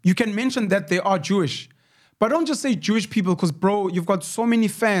 You can mention that they are Jewish, but don't just say Jewish people, because, bro, you've got so many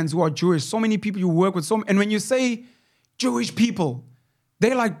fans who are Jewish, so many people you work with. And when you say Jewish people,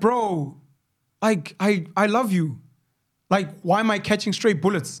 they're like, bro, like, I love you. Like, why am I catching stray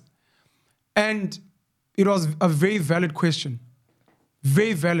bullets? And it was a very valid question.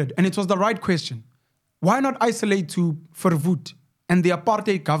 Very valid. And it was the right question. Why not isolate to Verwoerd and the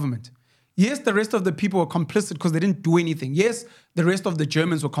apartheid government? Yes, the rest of the people were complicit because they didn't do anything. Yes, the rest of the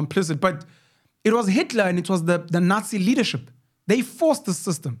Germans were complicit, but it was Hitler and it was the Nazi leadership. They forced the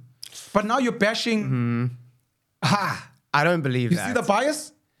system. But now you're bashing... I don't believe that. You see the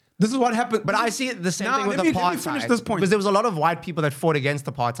bias? This is what happened. But I see the same thing with apartheid. Let me finish this point. Because there was a lot of white people that fought against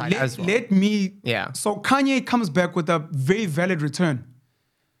apartheid as well. So Kanye comes back with a very valid return.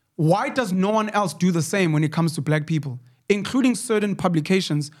 Why does no one else do the same when it comes to black people, including certain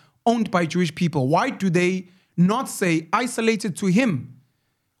publications owned by Jewish people? Why do they not say isolated to him?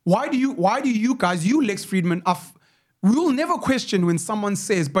 Why do you guys, you Lex Friedman, we will never question when someone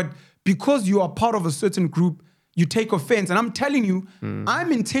says, but because you are part of a certain group, you take offense. And I'm telling you,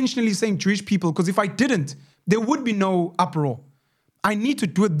 I'm intentionally saying Jewish people, because if I didn't, there would be no uproar. I need to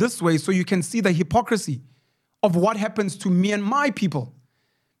do it this way so you can see the hypocrisy of what happens to me and my people.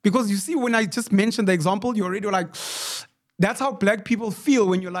 Because you see, when I just mentioned the example, you're already like, that's how black people feel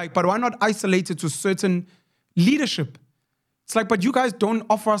when you're like, but why not isolate it to certain leadership? It's like, but you guys don't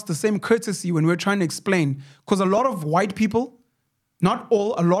offer us the same courtesy when we're trying to explain. Because a lot of white people, not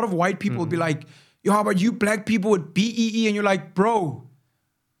all, a lot of white people will be like, yo, but you black people with BEE, and you're like, bro,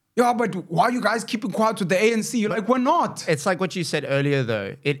 yo, but why are you guys keeping quiet with the ANC? You're like, we're not. It's like what you said earlier,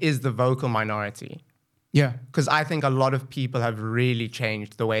 though. It is the vocal minority. Yeah. Because I think a lot of people have really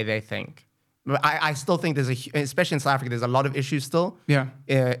changed the way they think. I still think especially in South Africa, there's a lot of issues still. Yeah.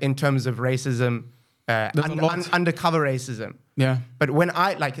 In terms of racism, undercover racism. Yeah. But when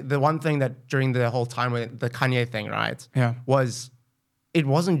the one thing that during the whole time with the Kanye thing, right? Yeah. Was it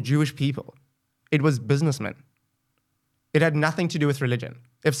wasn't Jewish people. It was businessmen. It had nothing to do with religion.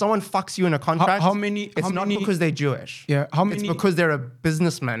 If someone fucks you in a contract, it's not because they're Jewish. Yeah. It's because they're a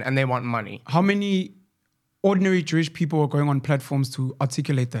businessman and they want money. How many ordinary Jewish people are going on platforms to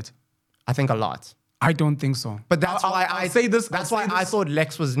articulate that? I think a lot. I don't think so. But that's why I say this. That's why I thought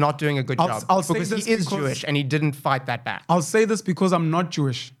Lex was not doing a good job. Because he is Jewish and he didn't fight that back. I'll say this because I'm not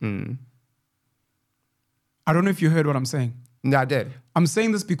Jewish. I don't know if you heard what I'm saying. No, I did. I'm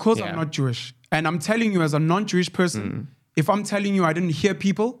saying this because I'm not Jewish. And I'm telling you as a non-Jewish person, if I'm telling you I didn't hear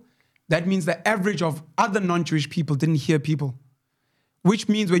people, that means the average of other non-Jewish people didn't hear people. Which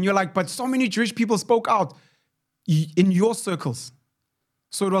means when you're like, but so many Jewish people spoke out in your circles.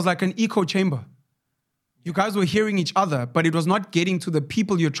 So it was like an echo chamber. You guys were hearing each other, but it was not getting to the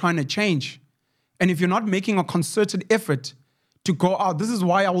people you're trying to change. And if you're not making a concerted effort to go out, this is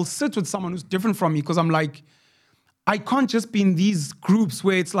why I will sit with someone who's different from me, because I'm like, I can't just be in these groups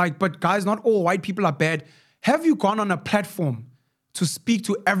where it's like, but guys, not all white people are bad. Have you gone on a platform to speak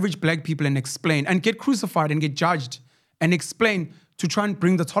to average black people and explain and get crucified and get judged and explain to try and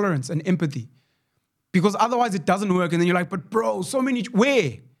bring the tolerance and empathy. Because otherwise it doesn't work. And then you're like, but bro, so many,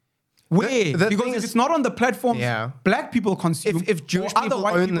 where? The Because thing if is- it's not on the platforms black people consume, If Jewish or other people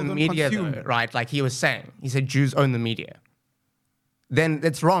white own people the don't media, consume. though, right? Like he was saying, he said Jews own the media. Then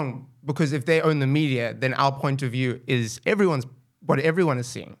it's wrong, because if they own the media, then our point of view is what everyone is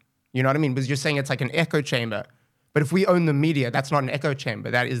seeing. You know what I mean? Because you're saying it's like an echo chamber. But if we own the media, that's not an echo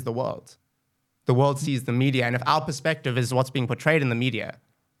chamber. That is the world. The world sees the media. And if our perspective is what's being portrayed in the media,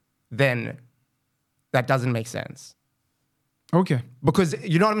 then that doesn't make sense. Okay. Because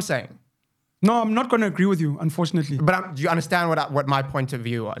you know what I'm saying? No, I'm not going to agree with you, unfortunately. But do you understand what my point of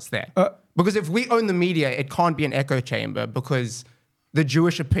view was there? Because if we own the media, it can't be an echo chamber, because the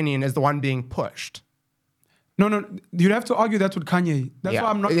Jewish opinion is the one being pushed. No, you'd have to argue that with Kanye. That's why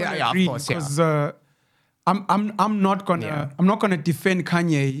I'm not going to agree, of course, because I'm not gonna defend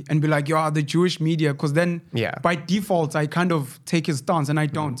Kanye and be like, the Jewish media, because then by default I kind of take his stance, and I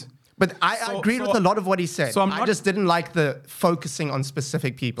don't. But I agreed with a lot of what he said. So I just didn't like the focusing on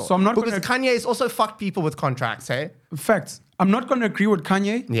specific people. So I'm not because Kanye's also fucked people with contracts, hey? Facts. I'm not gonna agree with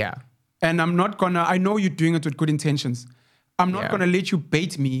Kanye. Yeah. And I'm not gonna. I know you're doing it with good intentions. I'm not gonna let you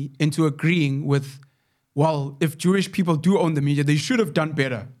bait me into agreeing with, well, if Jewish people do own the media, they should have done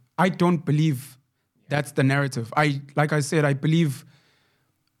better. I don't believe that's the narrative. Like I said, I believe,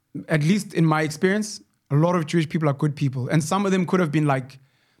 at least in my experience, a lot of Jewish people are good people. And some of them could have been like,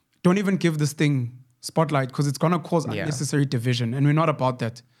 don't even give this thing spotlight, because it's going to cause unnecessary division. And we're not about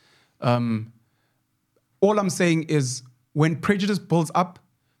that. All I'm saying is, when prejudice builds up,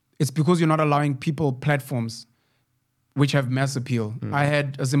 it's because you're not allowing people platforms which have mass appeal. I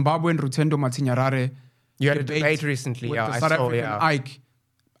had a Zimbabwean, Rutendo Matinyarare. You had a debate recently. With the South African Ike.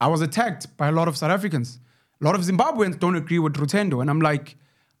 I was attacked by a lot of South Africans. A lot of Zimbabweans don't agree with Rutendo. And I'm like,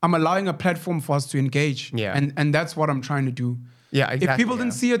 I'm allowing a platform for us to engage. Yeah. And that's what I'm trying to do. Yeah, exactly. If people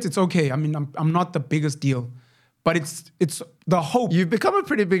didn't see it, it's okay. I mean, I'm not the biggest deal. But it's the hope. You've become a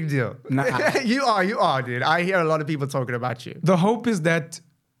pretty big deal. Nah. You are, dude. I hear a lot of people talking about you. The hope is that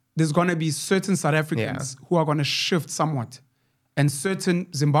there's going to be certain South Africans who are going to shift somewhat. And certain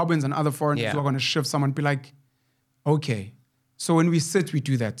Zimbabweans and other foreigners who are going to shift somewhat, be like, okay. So when we sit, we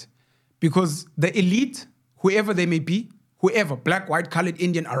do that. Because the elite, whoever they may be, whoever, black, white, colored,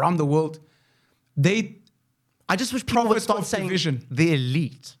 Indian, around the world, I just wish people would start saying division. The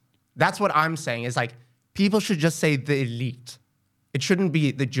elite. That's what I'm saying. Is like, people should just say the elite. It shouldn't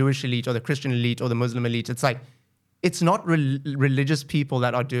be the Jewish elite or the Christian elite or the Muslim elite. It's like, it's not religious people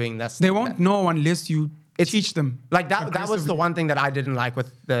that are doing this. They won't know unless you teach them. Like that was the one thing that I didn't like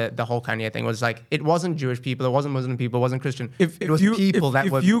with the whole Kanye thing, was like, it wasn't Jewish people, it wasn't Muslim people, it wasn't Christian. It was people that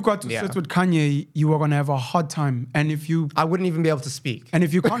were... If you got to sit with Kanye, you were going to have a hard time. And if you... I wouldn't even be able to speak. And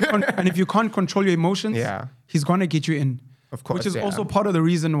if you can't and if you can't control your emotions, he's going to get you in. Of course, which is also part of the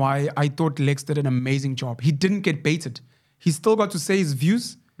reason why I thought Lex did an amazing job. He didn't get baited. He still got to say his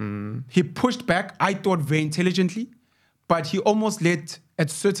views. He pushed back, I thought, very intelligently. But he almost let,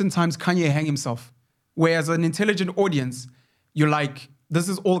 at certain times, Kanye hang himself. Whereas an intelligent audience, you're like, this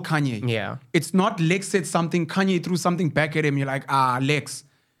is all Kanye. Yeah. It's not Lex said something, Kanye threw something back at him. You're like, Lex,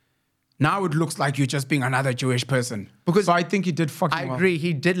 now it looks like you're just being another Jewish person. So I think he did fucking well. I agree.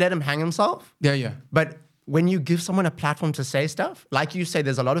 He did let him hang himself. Yeah. But when you give someone a platform to say stuff, like you say,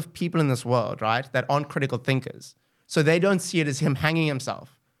 there's a lot of people in this world, right, that aren't critical thinkers. So they don't see it as him hanging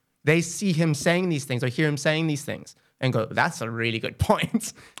himself. They see him saying these things or hear him saying these things and go, that's a really good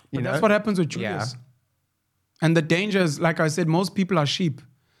point. But that's what happens with Julius. And the danger is, like I said, most people are sheep.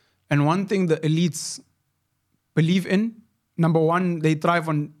 And one thing the elites believe in, number one, they thrive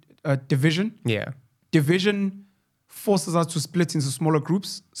on division. Yeah. Division forces us to split into smaller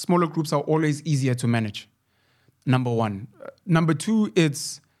groups. Smaller groups are always easier to manage. Number one. Number two,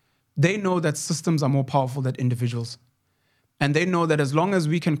 they know that systems are more powerful than individuals. And they know that as long as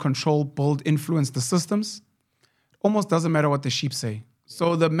we can control, build, influence the systems, almost doesn't matter what the sheep say.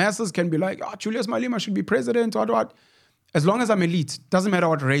 So the masses can be like, Julius Malema should be president, or what. As long as I'm elite, doesn't matter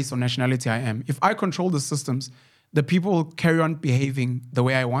what race or nationality I am. If I control the systems, the people will carry on behaving the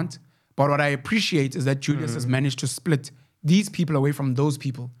way I want. But what I appreciate is that Julius has managed to split these people away from those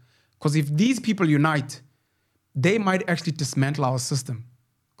people. Because if these people unite, they might actually dismantle our system.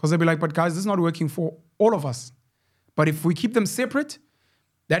 Because they'll be like, but guys, this is not working for all of us. But if we keep them separate,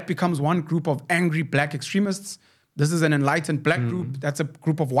 that becomes one group of angry black extremists. This is an enlightened black group. That's a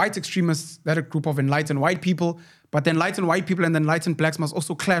group of white extremists. That's a group of enlightened white people. But the enlightened white people and the enlightened blacks must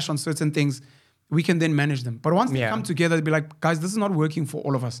also clash on certain things. We can then manage them. But once they come together, they'll be like, guys, this is not working for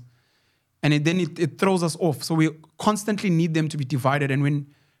all of us. And it throws us off. So we constantly need them to be divided. And when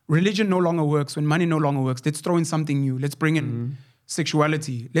religion no longer works, when money no longer works, let's throw in something new. Let's bring in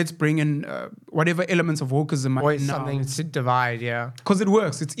sexuality. Let's bring in whatever elements of wokeism. Always something to divide, yeah. Because it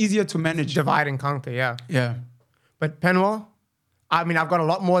works. It's easier to manage. Divide and conquer, yeah. Yeah. But Penuel, I mean, I've got a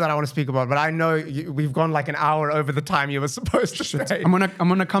lot more that I want to speak about, but I know we've gone like an hour over the time you were supposed to stay. I'm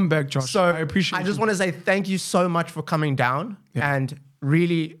gonna come back, Josh. So I appreciate I just want to say thank you so much for coming down. Yeah. And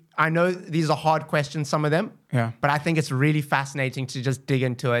really, I know these are hard questions, some of them. Yeah. But I think it's really fascinating to just dig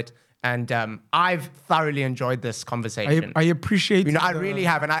into it. And I've thoroughly enjoyed this conversation. I appreciate. You know, I really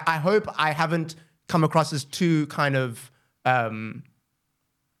have, and I hope I haven't come across as too kind of. I'm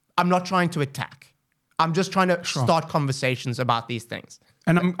not trying to attack. I'm just trying to start conversations about these things.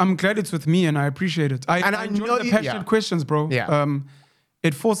 And I'm glad it's with me, and I appreciate it. I enjoy the passionate questions, bro. Yeah.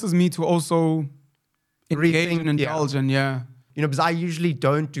 It forces me to also engage and indulge, and You know, because I usually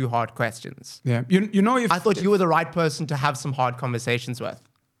don't do hard questions. Yeah. You know, if I thought you were the right person to have some hard conversations with.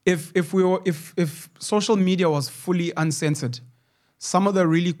 If social media was fully uncensored, some of the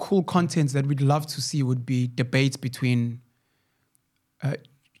really cool contents that we'd love to see would be debates between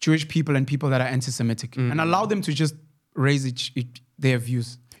Jewish people and people that are anti-Semitic, and allow them to just raise their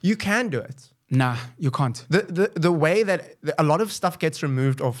views. You can do it. Nah, you can't. The way that a lot of stuff gets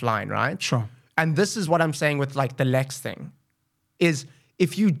removed offline, right? Sure. And this is what I'm saying with like the Lex thing, is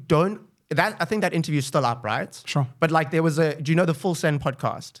if you don't. I think that interview is still up, right? Sure. But like do you know the Full Send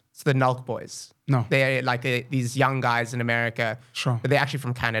podcast? It's the Nelk Boys. No. They're like these young guys in America. Sure. They're actually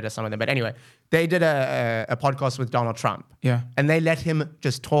from Canada, some of them. But anyway, they did a podcast with Donald Trump. Yeah. And they let him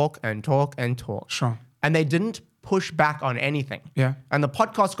just talk and talk and talk. Sure. And they didn't push back on anything. Yeah. And the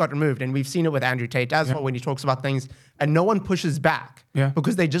podcast got removed. And we've seen it with Andrew Tate as well when he talks about things. And no one pushes back. Yeah.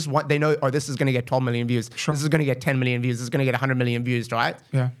 Because they know, oh, this is going to get 12 million views. Sure. This is going to get 10 million views. This is going to get 100 million views, right?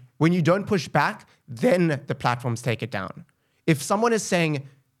 Yeah. When you don't push back, then the platforms take it down. If someone is saying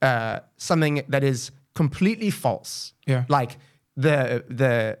something that is completely false, like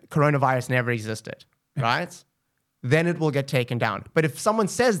the coronavirus never existed, right? Then it will get taken down. But if someone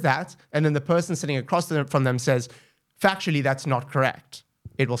says that, and then the person sitting across from them says, factually, that's not correct,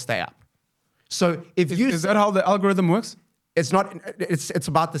 it will stay up. So if is that how the algorithm works? It's not. It's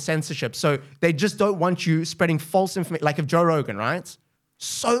about the censorship. So they just don't want you spreading false information. Like if Joe Rogan, right?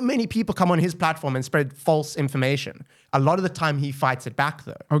 So many people come on his platform and spread false information. A lot of the time he fights it back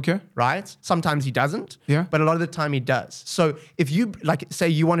though. Okay. Right? Sometimes he doesn't. Yeah. But a lot of the time he does. So if you, like, say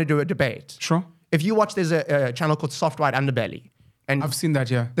you want to do a debate. Sure. If you watch, there's a channel called Soft White Underbelly. And I've seen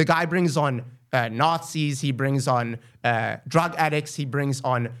that, yeah. The guy brings on Nazis, he brings on drug addicts, he brings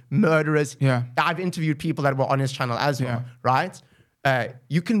on murderers. Yeah. I've interviewed people that were on his channel as well, right?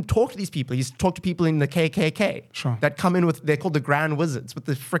 You can talk to these people. You talk to people in the KKK that come in with, they're called the Grand Wizards, with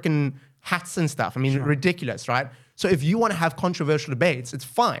the freaking hats and stuff. I mean, ridiculous, right? So if you want to have controversial debates, it's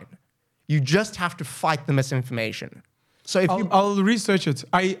fine. You just have to fight the misinformation. So if I'll research it.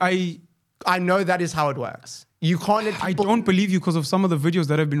 I know that is how it works. You can't let people... I don't believe you because of some of the videos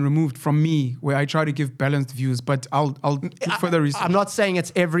that have been removed from me where I try to give balanced views, but I'll do further research. I'm not saying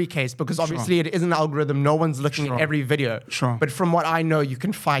it's every case because obviously it is an algorithm. No one's looking at every video. Sure. But from what I know, you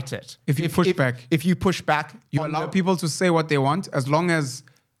can fight it. If you push back. If you push back. You allow people to say what they want as long as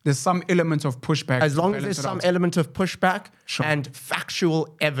there's some element of pushback. As long as there's some element of pushback and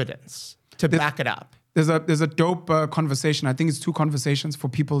factual evidence to back it up. There's a dope conversation. I think it's 2 conversations for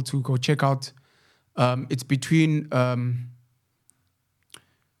people to go check out. It's between Imam.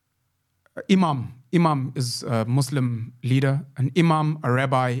 Imam is a Muslim leader, an Imam, a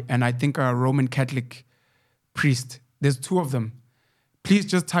rabbi, and I think a Roman Catholic priest. There's 2 of them. Please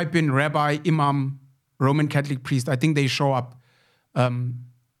just type in rabbi, Imam, Roman Catholic priest. I think they show up.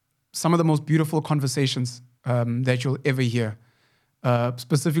 Some of the most beautiful conversations that you'll ever hear.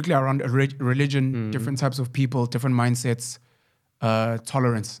 Specifically around religion, different types of people, different mindsets,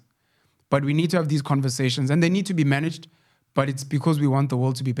 tolerance. But we need to have these conversations, and they need to be managed, but it's because we want the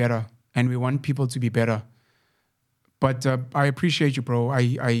world to be better, and we want people to be better. But I appreciate you, bro.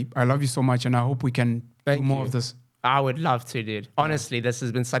 I love you so much, and I hope we can do more of this. I would love to, dude. Honestly, this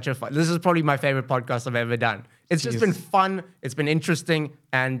has been such a fun... This is probably my favorite podcast I've ever done. It's just been fun, it's been interesting,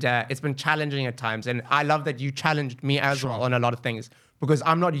 and it's been challenging at times. And I love that you challenged me as well on a lot of things. Because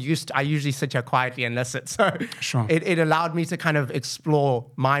I'm not used to, I usually sit here quietly and listen. So it allowed me to kind of explore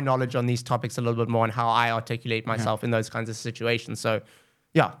my knowledge on these topics a little bit more and how I articulate myself in those kinds of situations. So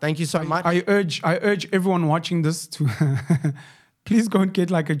yeah, thank you so much. I urge everyone watching this to please go and get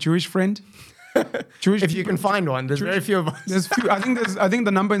like a Jewish friend. If you can find one, there's very few of us. There's few. I think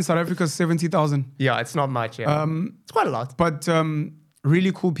the number in South Africa is 70,000. Yeah, it's not much. Yeah, it's quite a lot. But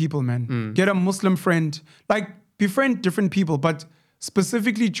really cool people, man. Get a Muslim friend. Like, befriend different people, but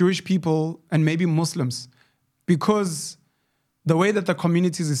specifically Jewish people and maybe Muslims, because the way that the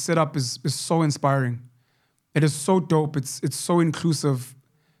communities is set up is so inspiring. It is so dope. It's so inclusive.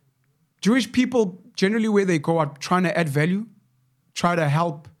 Jewish people, generally where they go, are trying to add value, try to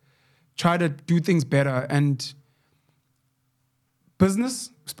help, try to do things better. And business,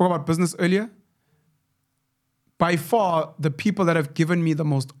 we spoke about business earlier. By far, the people that have given me the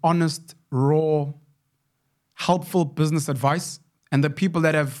most honest, raw, helpful business advice, and the people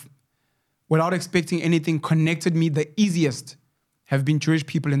that have, without expecting anything, connected me the easiest have been Jewish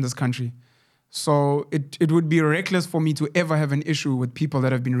people in this country. So it would be reckless for me to ever have an issue with people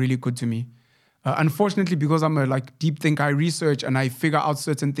that have been really good to me. Unfortunately, because I'm a deep thinker, I research and I figure out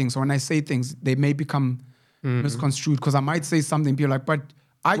certain things. So when I say things, they may become misconstrued, because I might say something, be like, but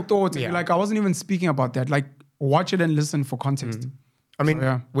I thought, I wasn't even speaking about that. Like, watch it and listen for context. I mean,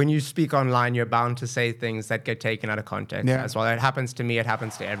 when you speak online, you're bound to say things that get taken out of context as well. It happens to me. It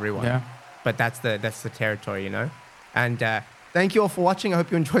happens to everyone. Yeah. But that's the territory, you know? And thank you all for watching. I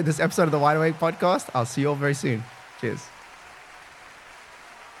hope you enjoyed this episode of the Wide Awake podcast. I'll see you all very soon. Cheers.